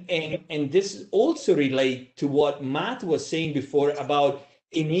 and this also relates to what Matt was saying before about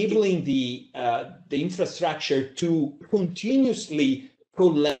enabling the infrastructure to continuously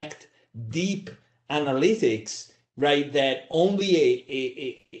collect deep analytics, right? That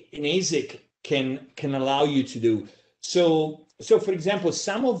only an ASIC can allow you to do. So for example,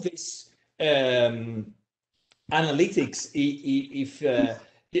 some of this analytics, if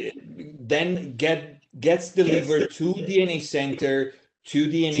then gets delivered to DNA center, to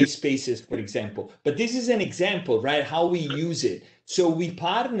DNA spaces, for example. But this is an example, right? How we use it. So we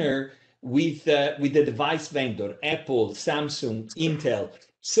partner with the device vendor, Apple, Samsung, Intel,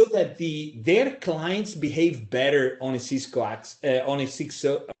 so that their clients behave better on a Cisco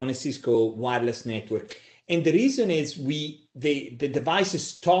wireless network. And the reason is the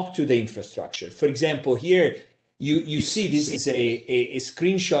devices talk to the infrastructure. For example, here you see this is a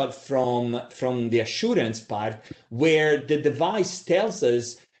screenshot from the assurance part, where the device tells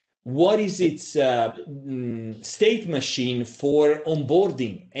us what is its state machine for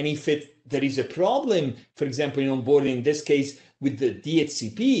onboarding, and if there is a problem, for example, in onboarding, in this case with the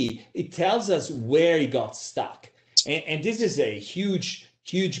DHCP, it tells us where it got stuck, and this is a huge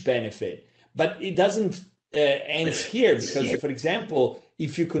benefit. But it doesn't end here, because, for example,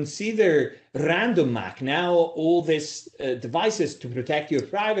 if you consider random MAC, now all these devices to protect your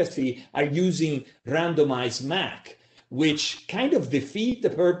privacy are using randomized MAC, which kind of defeat the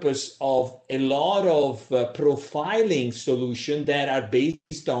purpose of a lot of profiling solutions that are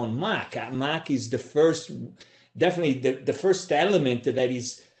based on MAC. MAC is the first, definitely the first element that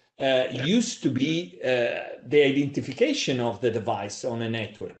is used to be the identification of the device on a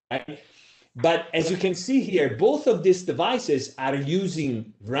network, right? But as you can see here, both of these devices are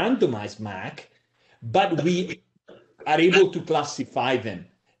using randomized MAC, but we are able to classify them.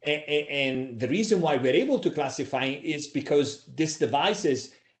 And the reason why we're able to classify is because these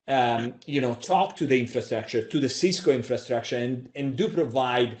devices, talk to the infrastructure, to the Cisco infrastructure, and do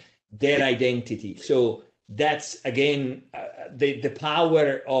provide their identity. So that's, again, the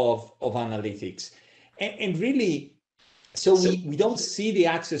power of analytics. And really, so we don't see the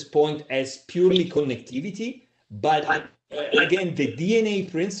access point as purely connectivity, but again, the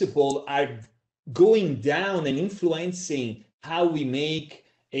DNA principles are going down and influencing how we make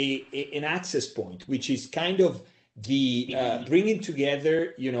an access point, which is kind of the bringing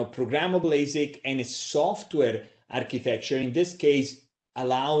together, programmable ASIC and a software architecture. In this case,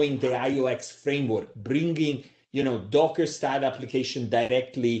 allowing the IOX framework, bringing Docker style application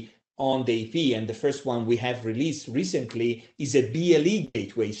directly on the AP. And the first one we have released recently is a BLE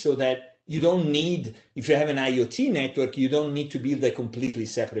gateway, so that you don't need, if you have an IoT network, you don't need to build a completely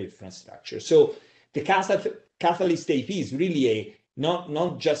separate infrastructure. So the Catalyst AP is really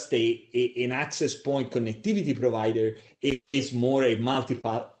not just an access point connectivity provider, it is more a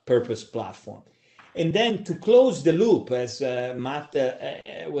multi-purpose platform. And then to close the loop, as Matt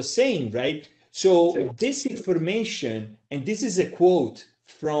was saying, right? So this information, and this is a quote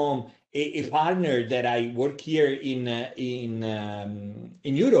from a partner that I work here in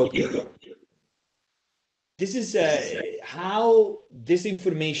Europe. This is how this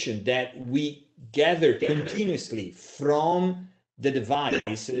information that we gather continuously from the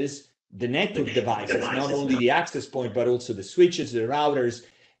devices, the network devices, not only the access point, but also the switches, the routers,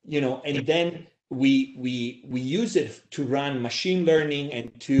 and then we use it to run machine learning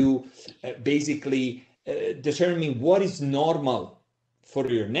and to basically determine what is normal for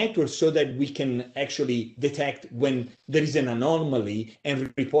your network, so that we can actually detect when there is an anomaly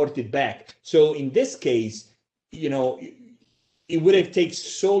and report it back. So in this case, it would have taken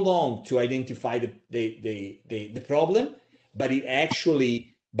so long to identify the problem, but it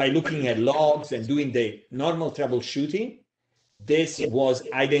actually, by looking at logs and doing the normal troubleshooting, this was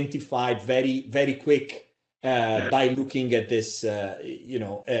identified very, very quick by looking at this,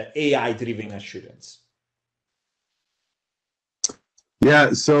 AI-driven assurance.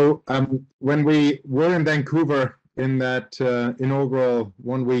 Yeah, so when we were in Vancouver in that inaugural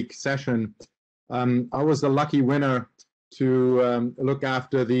one-week session, I was the lucky winner to look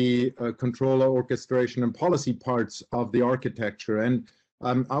after the controller, orchestration, and policy parts of the architecture. And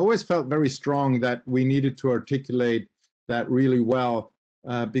I always felt very strong that we needed to articulate that really well,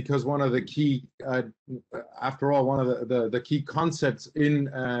 because one of the key, after all, one of the key concepts in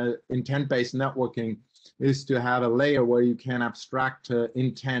intent-based networking is to have a layer where you can abstract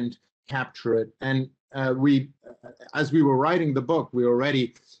intent, capture it. And as we were writing the book, we were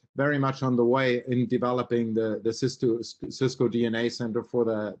already very much on the way in developing the Cisco DNA Center for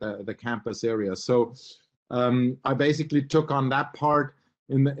the campus area. So I basically took on that part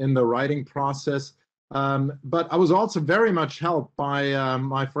in the writing process. But I was also very much helped by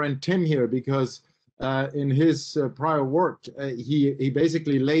my friend Tim here, because in his prior work, he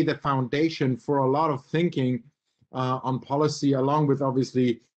basically laid the foundation for a lot of thinking on policy, along with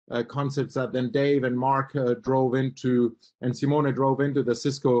obviously concepts that then Dave and Mark drove into, and Simone drove into the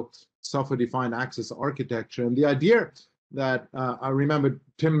Cisco software-defined access architecture. And the idea that I remember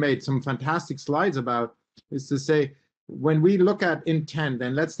Tim made some fantastic slides about is to say, when we look at intent,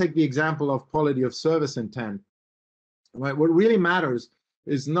 and let's take the example of quality of service intent, right? What really matters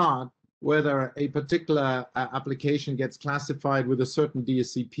is not whether a particular application gets classified with a certain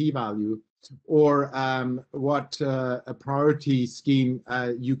DSCP value, or what a priority scheme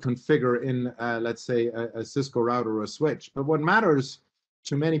you configure in, let's say, a Cisco router or a switch. But what matters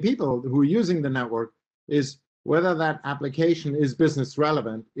to many people who are using the network is whether that application is business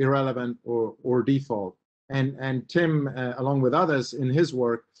relevant, irrelevant, or default. And Tim, along with others in his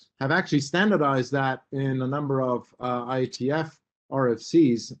work, have actually standardized that in a number of IETF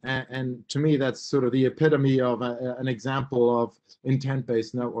RFCs. And to me, that's sort of the epitome of an example of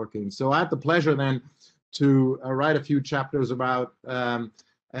intent-based networking. So I had the pleasure then to write a few chapters about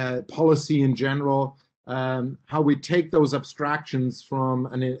policy in general, how we take those abstractions from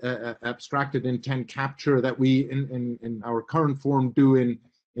an abstracted intent capture that we in our current form do in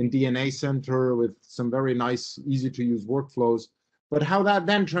DNA Center with some very nice, easy to use workflows, but how that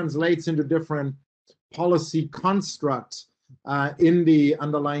then translates into different policy constructs in the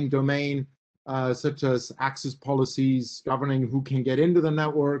underlying domain, such as access policies governing who can get into the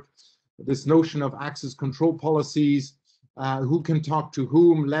network, this notion of access control policies, who can talk to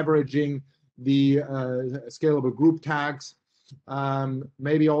whom, leveraging the scalable group tags,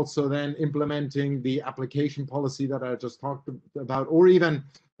 maybe also then implementing the application policy that I just talked about, or even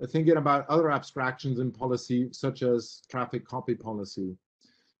thinking about other abstractions in policy, such as traffic copy policy.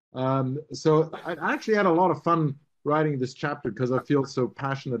 So I actually had a lot of fun writing this chapter because I feel so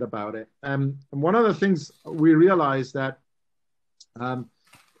passionate about it. And one of the things we realized that and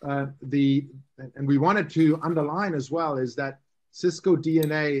we wanted to underline as well is that Cisco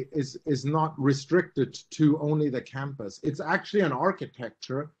DNA is not restricted to only the campus. It's actually an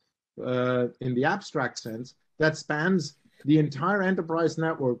architecture in the abstract sense that spans the entire enterprise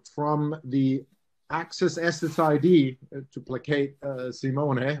network from the access SSID, to placate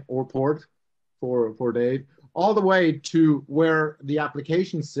Simone, or port for Dave, all the way to where the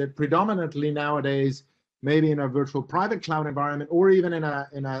applications sit, predominantly nowadays, maybe in a virtual private cloud environment, or even in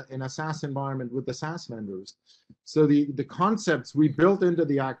a SaaS environment with the SaaS vendors. So the concepts we built into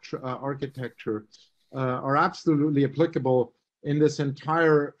the architecture are absolutely applicable in this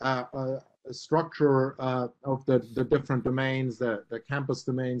entire structure of the different domains, the campus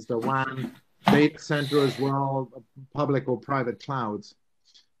domains, the WAN, data center as well, public or private clouds.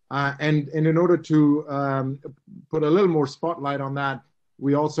 And in order to put a little more spotlight on that,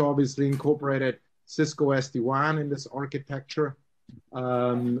 we also obviously incorporated Cisco SD-WAN in this architecture.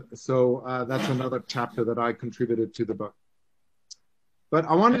 So that's another chapter that I contributed to the book. But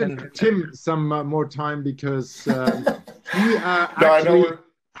I wanted to give Tim some more time because he actually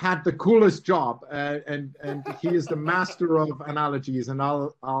had the coolest job, and he is the master of analogies, and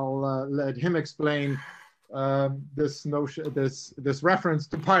I'll let him explain this notion, this reference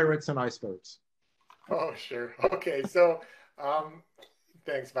to pirates and icebergs. Oh, sure. Okay, so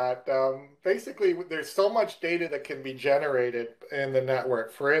thanks, Matt. Basically, there's so much data that can be generated in the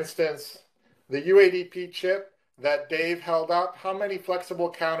network. For instance, the UADP chip that Dave held up, how many flexible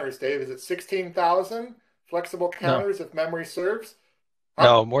counters, Dave? Is it 16,000 flexible counters if memory serves?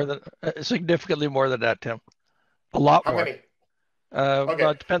 No, more than significantly more than that, Tim. A lot more. How many?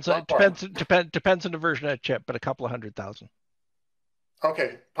 Well, it depends on the version of that chip, but a couple of 100,000.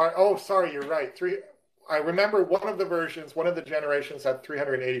 Okay. Oh, sorry, you're right. I remember one of the versions, one of the generations had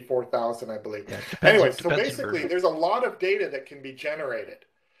 384,000, I believe. Yeah, anyway, so basically, there's a lot of data that can be generated.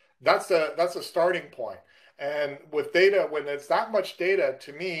 That's a starting point. And with data, when it's that much data,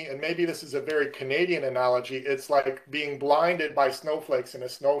 to me, and maybe this is a very Canadian analogy, it's like being blinded by snowflakes in a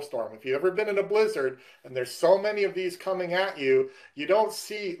snowstorm. If you've ever been in a blizzard and there's so many of these coming at you, you don't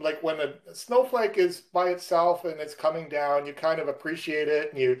see, like when a snowflake is by itself and it's coming down, you kind of appreciate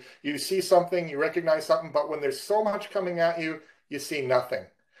it and you see something, you recognize something, but when there's so much coming at you, you see nothing.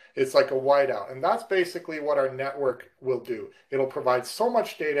 It's like a whiteout. And that's basically what our network will do. It'll provide so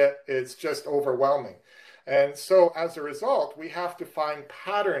much data, it's just overwhelming. And so as a result, we have to find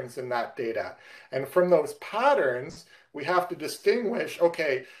patterns in that data. And from those patterns, we have to distinguish,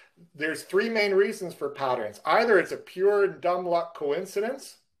 okay, there's three main reasons for patterns. Either it's a pure dumb luck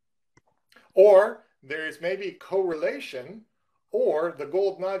coincidence, or there's maybe correlation, or the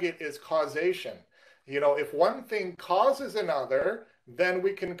gold nugget is causation. You know, if one thing causes another, then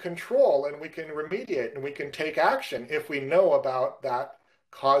we can control and we can remediate and we can take action if we know about that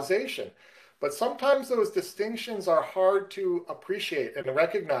causation. But sometimes those distinctions are hard to appreciate and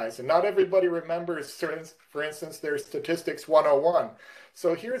recognize, and not everybody remembers, for instance, their statistics 101.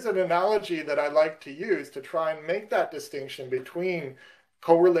 So here's an analogy that I like to use to try and make that distinction between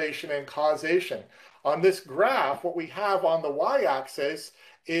correlation and causation. On this graph, what we have on the y-axis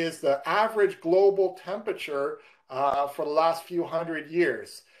is the average global temperature for the last few hundred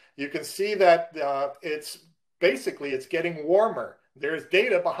years. You can see that it's getting warmer. There's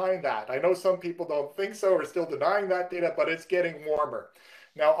data behind that. I know some people don't think so or still denying that data, but it's getting warmer.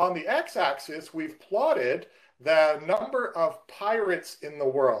 Now on the x-axis, we've plotted the number of pirates in the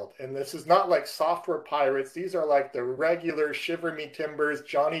world. And this is not like software pirates. These are like the regular Shiver Me Timbers,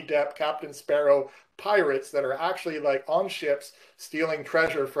 Johnny Depp, Captain Sparrow pirates that are actually like on ships stealing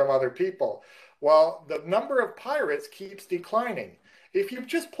treasure from other people. Well, the number of pirates keeps declining. If you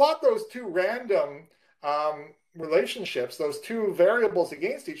just plot those two random relationships, those two variables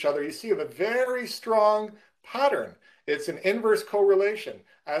against each other, you see a very strong pattern. It's an inverse correlation.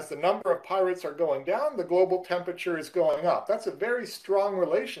 As the number of pirates are going down, the global temperature is going up. That's a very strong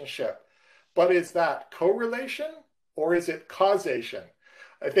relationship. But is that correlation or is it causation?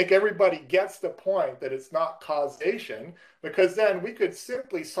 I think everybody gets the point that it's not causation, because then we could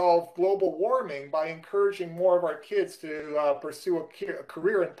simply solve global warming by encouraging more of our kids to pursue a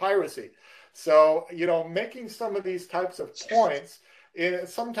career in piracy. So, making some of these types of points,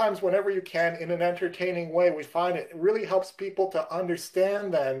 sometimes whenever you can, in an entertaining way, we find it really helps people to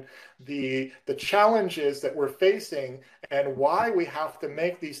understand then the challenges that we're facing and why we have to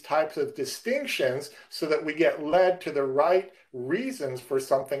make these types of distinctions so that we get led to the right reasons for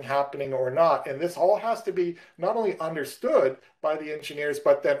something happening or not. And this all has to be not only understood by the engineers,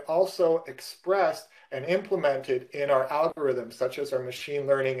 but then also expressed and implemented in our algorithms, such as our machine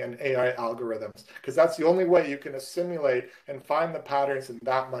learning and AI algorithms, because that's the only way you can assimilate and find the patterns in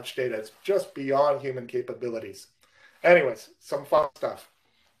that much data. It's just beyond human capabilities. Anyways, some fun stuff.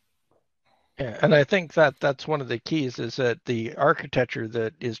 Yeah, and I think that that's one of the keys, is that the architecture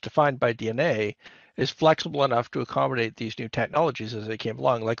that is defined by DNA is flexible enough to accommodate these new technologies as they came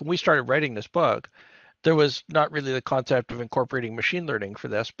along. Like when we started writing this book, there was not really the concept of incorporating machine learning for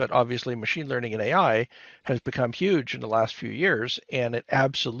this, but obviously machine learning and AI has become huge in the last few years, and it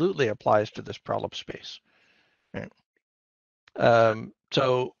absolutely applies to this problem space. Right?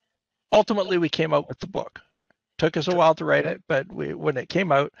 So ultimately, we came out with the book. Took us a while to write it, but when it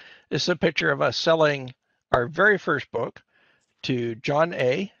came out, this is a picture of us selling our very first book to John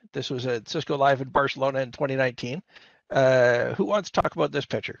A. This was at Cisco Live in Barcelona in 2019. Who wants to talk about this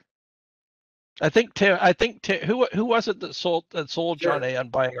picture? I think Tim. Who was it that sold John A. on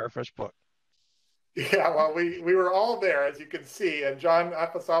buying our first book? Yeah, well, we were all there, as you can see. And John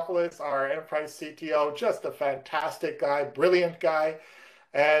Apostopoulos, our enterprise CTO, just a fantastic guy, brilliant guy.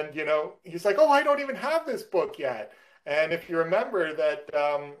 And, he's like, oh, I don't even have this book yet. And if you remember that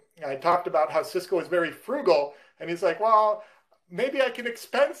I talked about how Cisco is very frugal, and he's like, well, maybe I can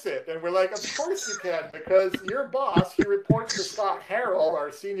expense it. And we're like, of course you can, because your boss, he reports to Scott Harrell,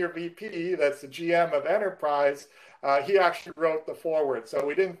 our senior VP, that's the GM of Enterprise. He actually wrote the foreword. So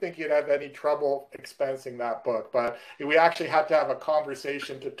we didn't think he'd have any trouble expensing that book. But we actually had to have a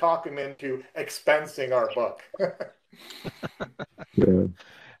conversation to talk him into expensing our book. Yeah.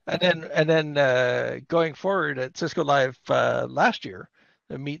 And then going forward at Cisco Live last year,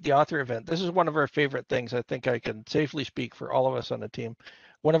 the Meet the Author event. This is one of our favorite things. I think I can safely speak for all of us on the team.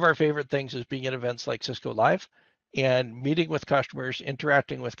 One of our favorite things is being at events like Cisco Live and meeting with customers,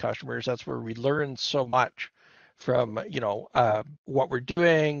 interacting with customers. That's where we learn so much from, what we're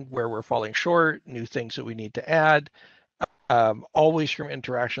doing, where we're falling short, new things that we need to add. Always from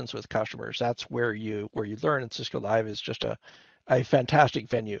interactions with customers. That's where you learn. And Cisco Live is just a fantastic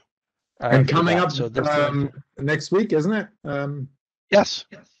venue. And coming up So next week, isn't it? Yes,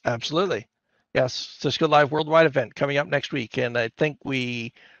 absolutely. Yes, Cisco Live Worldwide event coming up next week. And I think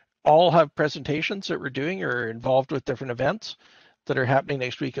we all have presentations that we're doing or involved with different events that are happening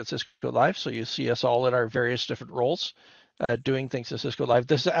next week at Cisco Live. So you see us all in our various different roles doing things at Cisco Live.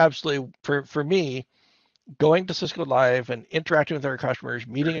 This is absolutely, for me, going to Cisco Live and interacting with our customers,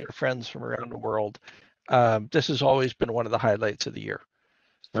 meeting our friends from around the world. This has always been one of the highlights of the year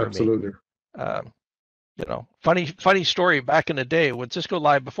for Absolutely. me. Funny story back in the day when Cisco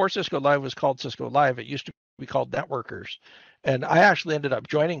Live, before Cisco Live was called Cisco Live, it used to be called Networkers. And I actually ended up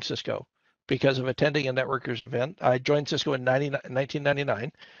joining Cisco because of attending a Networkers event. I joined Cisco in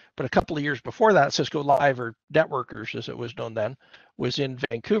 1999, but a couple of years before that, Cisco Live, or Networkers as it was known then, was in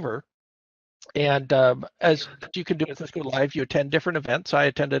Vancouver. And as you can do at Cisco Live, you attend different events. I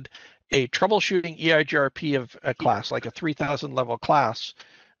attended a troubleshooting EIGRP of a class, like a 3,000 level class,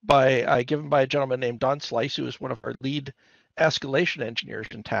 given by a gentleman named Don Slice, who is one of our lead escalation engineers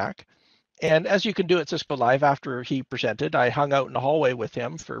in TAC. And as you can do at Cisco Live, after he presented, I hung out in the hallway with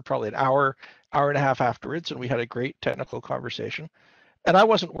him for probably an hour and a half afterwards, and we had a great technical conversation. And I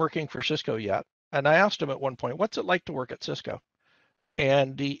wasn't working for Cisco yet. And I asked him at one point, what's it like to work at Cisco?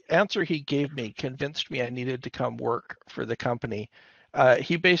 And the answer he gave me convinced me I needed to come work for the company.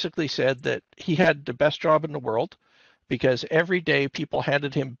 He basically said that he had the best job in the world because every day people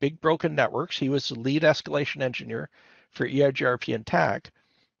handed him big broken networks. He was the lead escalation engineer for EIGRP and TAC.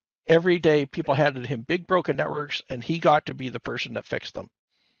 Every day people handed him big broken networks and he got to be the person that fixed them.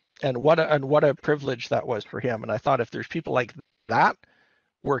 And what a privilege that was for him. And I thought, if there's people like that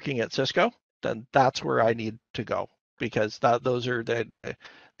working at Cisco, then that's where I need to go, because those are the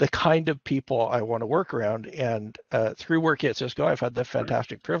kind of people I want to work around. And through working at Cisco, I've had the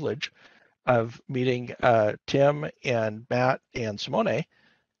fantastic privilege of meeting Tim and Matt and Simone,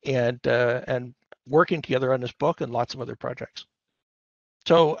 and working together on this book and lots of other projects.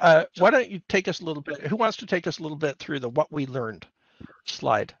 So why don't you take us a little bit, who wants to take us a little bit through the what we learned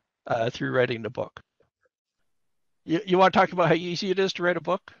slide through writing the book? You want to talk about how easy it is to write a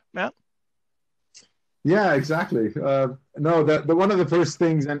book, Matt? Yeah, exactly. No, the one of the first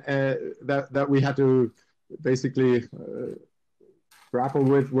things that we had to basically grapple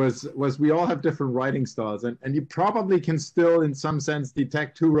with was we all have different writing styles, and you probably can still, in some sense,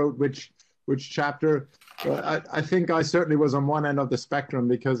 detect who wrote which chapter. I think I certainly was on one end of the spectrum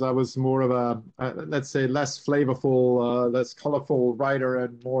because I was more of a let's say less flavorful, less colorful writer,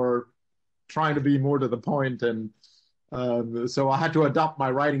 and more trying to be more to the point. And so I had to adopt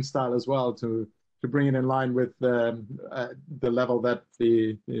my writing style as well to bring it in line with the level that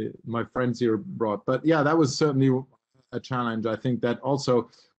my friends here brought. But yeah, that was certainly a challenge. I think that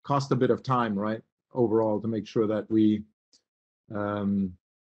also cost a bit of time, right? Overall, to make sure that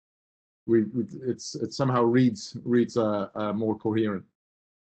it somehow reads more coherent.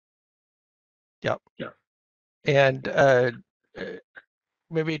 Yep. Yeah. And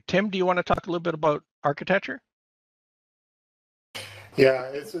maybe Tim, do you want to talk a little bit about architecture? Yeah,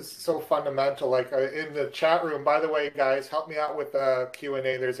 it's just so fundamental. Like in the chat room, by the way, guys, help me out with the Q&A.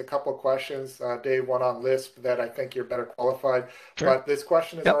 There's a couple questions, Dave, one on Lisp that I think you're better qualified. Sure. But this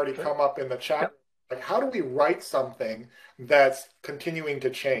question has already come up in the chat. Yep. Like, how do we write something that's continuing to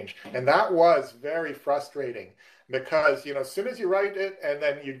change? And that was very frustrating because, you know, as soon as you write it and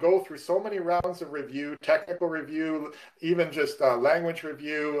then you go through so many rounds of review, technical review, even just language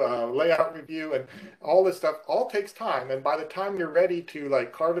review, layout review, and all this stuff all takes time. And by the time you're ready to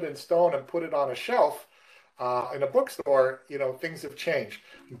like carve it in stone and put it on a shelf in a bookstore, you know, things have changed.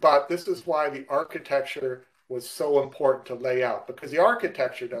 But this is why the architecture was so important to lay out, because the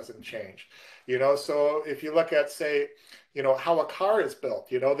architecture doesn't change. You know, so if you look at, say, you know, how a car is built,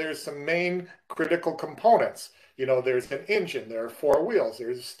 you know, there's some main critical components. You know, there's an engine, there are four wheels,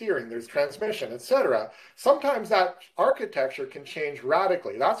 there's steering, there's transmission, etc. Sometimes that architecture can change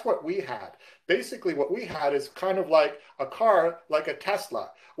radically. That's what we had. Basically, what we had is kind of like a car, like a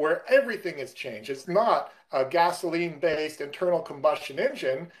Tesla, where everything has changed. It's not a gasoline-based internal combustion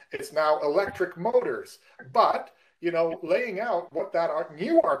engine. It's now electric motors. But you know, laying out what that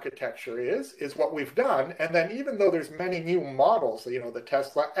new architecture is what we've done. And then even though there's many new models, you know, the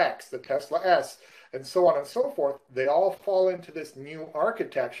Tesla X, the Tesla S, and so on and so forth, they all fall into this new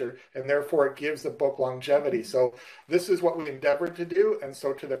architecture, and therefore it gives the book longevity. So this is what we endeavored to do. And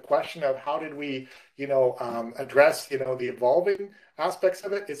so to the question of how did we, you know, address, you know, the evolving aspects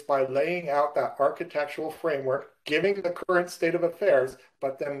of it, it's by laying out that architectural framework, giving the current state of affairs,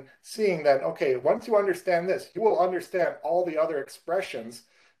 but then seeing that, okay, once you understand this, you will understand all the other expressions,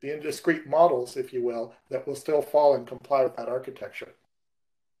 the indiscrete models, if you will, that will still fall and comply with that architecture.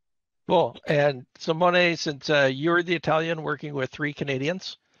 Cool. And Simone, since you're the Italian working with 3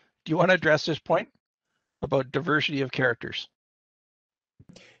 Canadians, do you want to address this point about diversity of characters?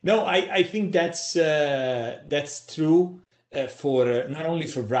 No, I think that's true for not only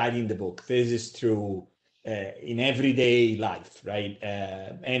for writing the book. This is true in everyday life, right?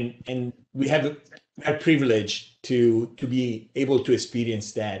 And we have a privilege to be able to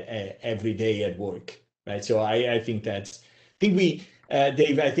experience that every day at work, right? So I think we.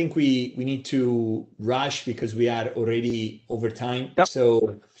 Dave, I think we need to rush because we are already over time. Yep.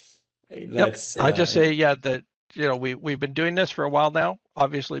 So let's. I'll just say, yeah, that you know we've been doing this for a while now.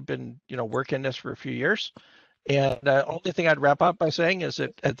 Obviously, been working this for a few years, and the only thing I'd wrap up by saying is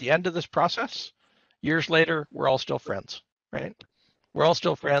that at the end of this process, years later, we're all still friends, right? We're all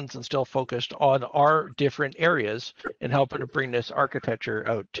still friends and still focused on our different areas and helping to bring this architecture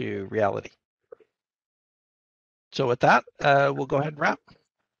out to reality. So with that, we'll go ahead and wrap.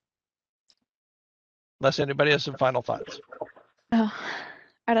 Unless anybody has some final thoughts.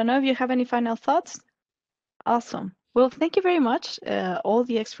 I don't know if you have any final thoughts. Awesome. Well, thank you very much, all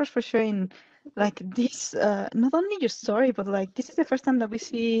the experts, for sharing like this, not only your story, but like this is the first time that we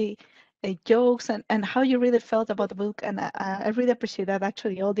see jokes and how you really felt about the book. And I really appreciate that.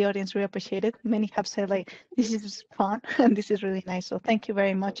 Actually, all the audience really appreciate it. Many have said like, this is fun and this is really nice. So thank you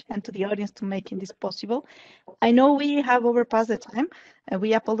very much. And to the audience to making this possible. I know we have overpassed the time and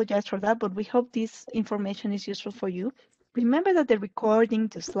we apologize for that, but we hope this information is useful for you. Remember that the recording,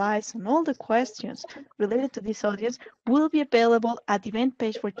 the slides, and all the questions related to this audience will be available at the event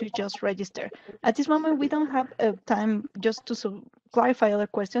page where you just register. At this moment, we don't have time just to clarify other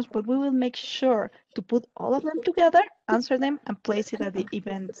questions, but we will make sure to put all of them together, answer them, and place it at the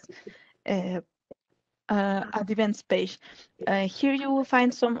events at the events page. Here you will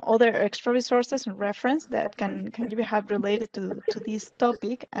find some other extra resources and reference that can give you help related to this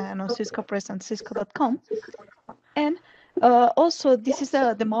topic and on Cisco Press and Cisco.com. And also, this is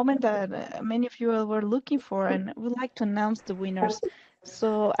the moment that many of you were looking for, and would like to announce the winners.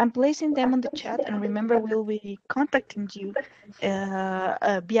 So I'm placing them on the chat, and remember, we'll be contacting you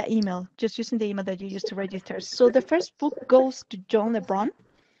via email, just using the email that you used to register. So the first book goes to John LeBron,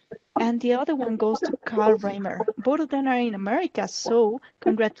 and the other one goes to Carl Reimer. Both of them are in America, so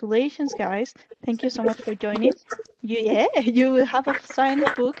congratulations, guys. Thank you so much for joining. You will have a signed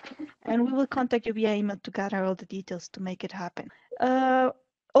book, and we will contact you via email to gather all the details to make it happen.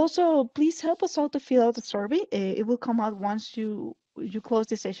 Also, please help us out to fill out the survey. It will come out once you close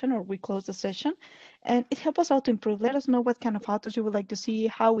the session or we close the session, and it helps us out to improve. Let us know what kind of authors you would like to see,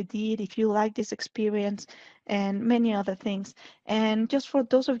 how we did, if you like this experience, and many other things. And just for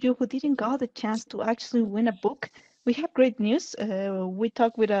those of you who didn't got the chance to actually win a book, we have great news. We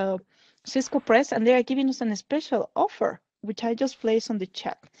talked with Cisco Press, and they are giving us a special offer, which I just placed on the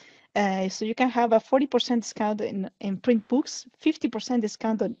chat. So you can have a 40% discount in print books, 50%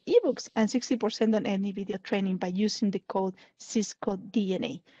 discount on ebooks, and 60% on any video training by using the code Cisco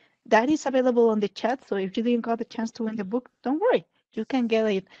DNA. That is available on the chat. So if you didn't got the chance to win the book, don't worry. You can get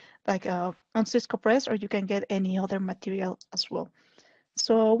it like on Cisco Press, or you can get any other material as well.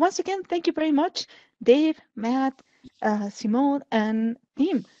 So once again, thank you very much, Dave, Matt, Simone, and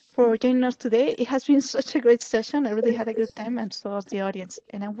Tim, for joining us today. It has been such a great session. I really had a good time, and so has the audience.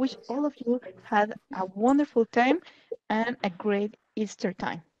 And I wish all of you had a wonderful time and a great Easter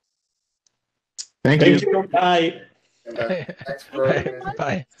time. Thank you. Bye. And thanks for organizing.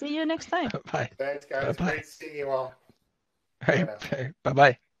 Bye. See you next time. Bye. Thanks, guys. Bye-bye. Great seeing you all. All right.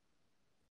 Bye-bye.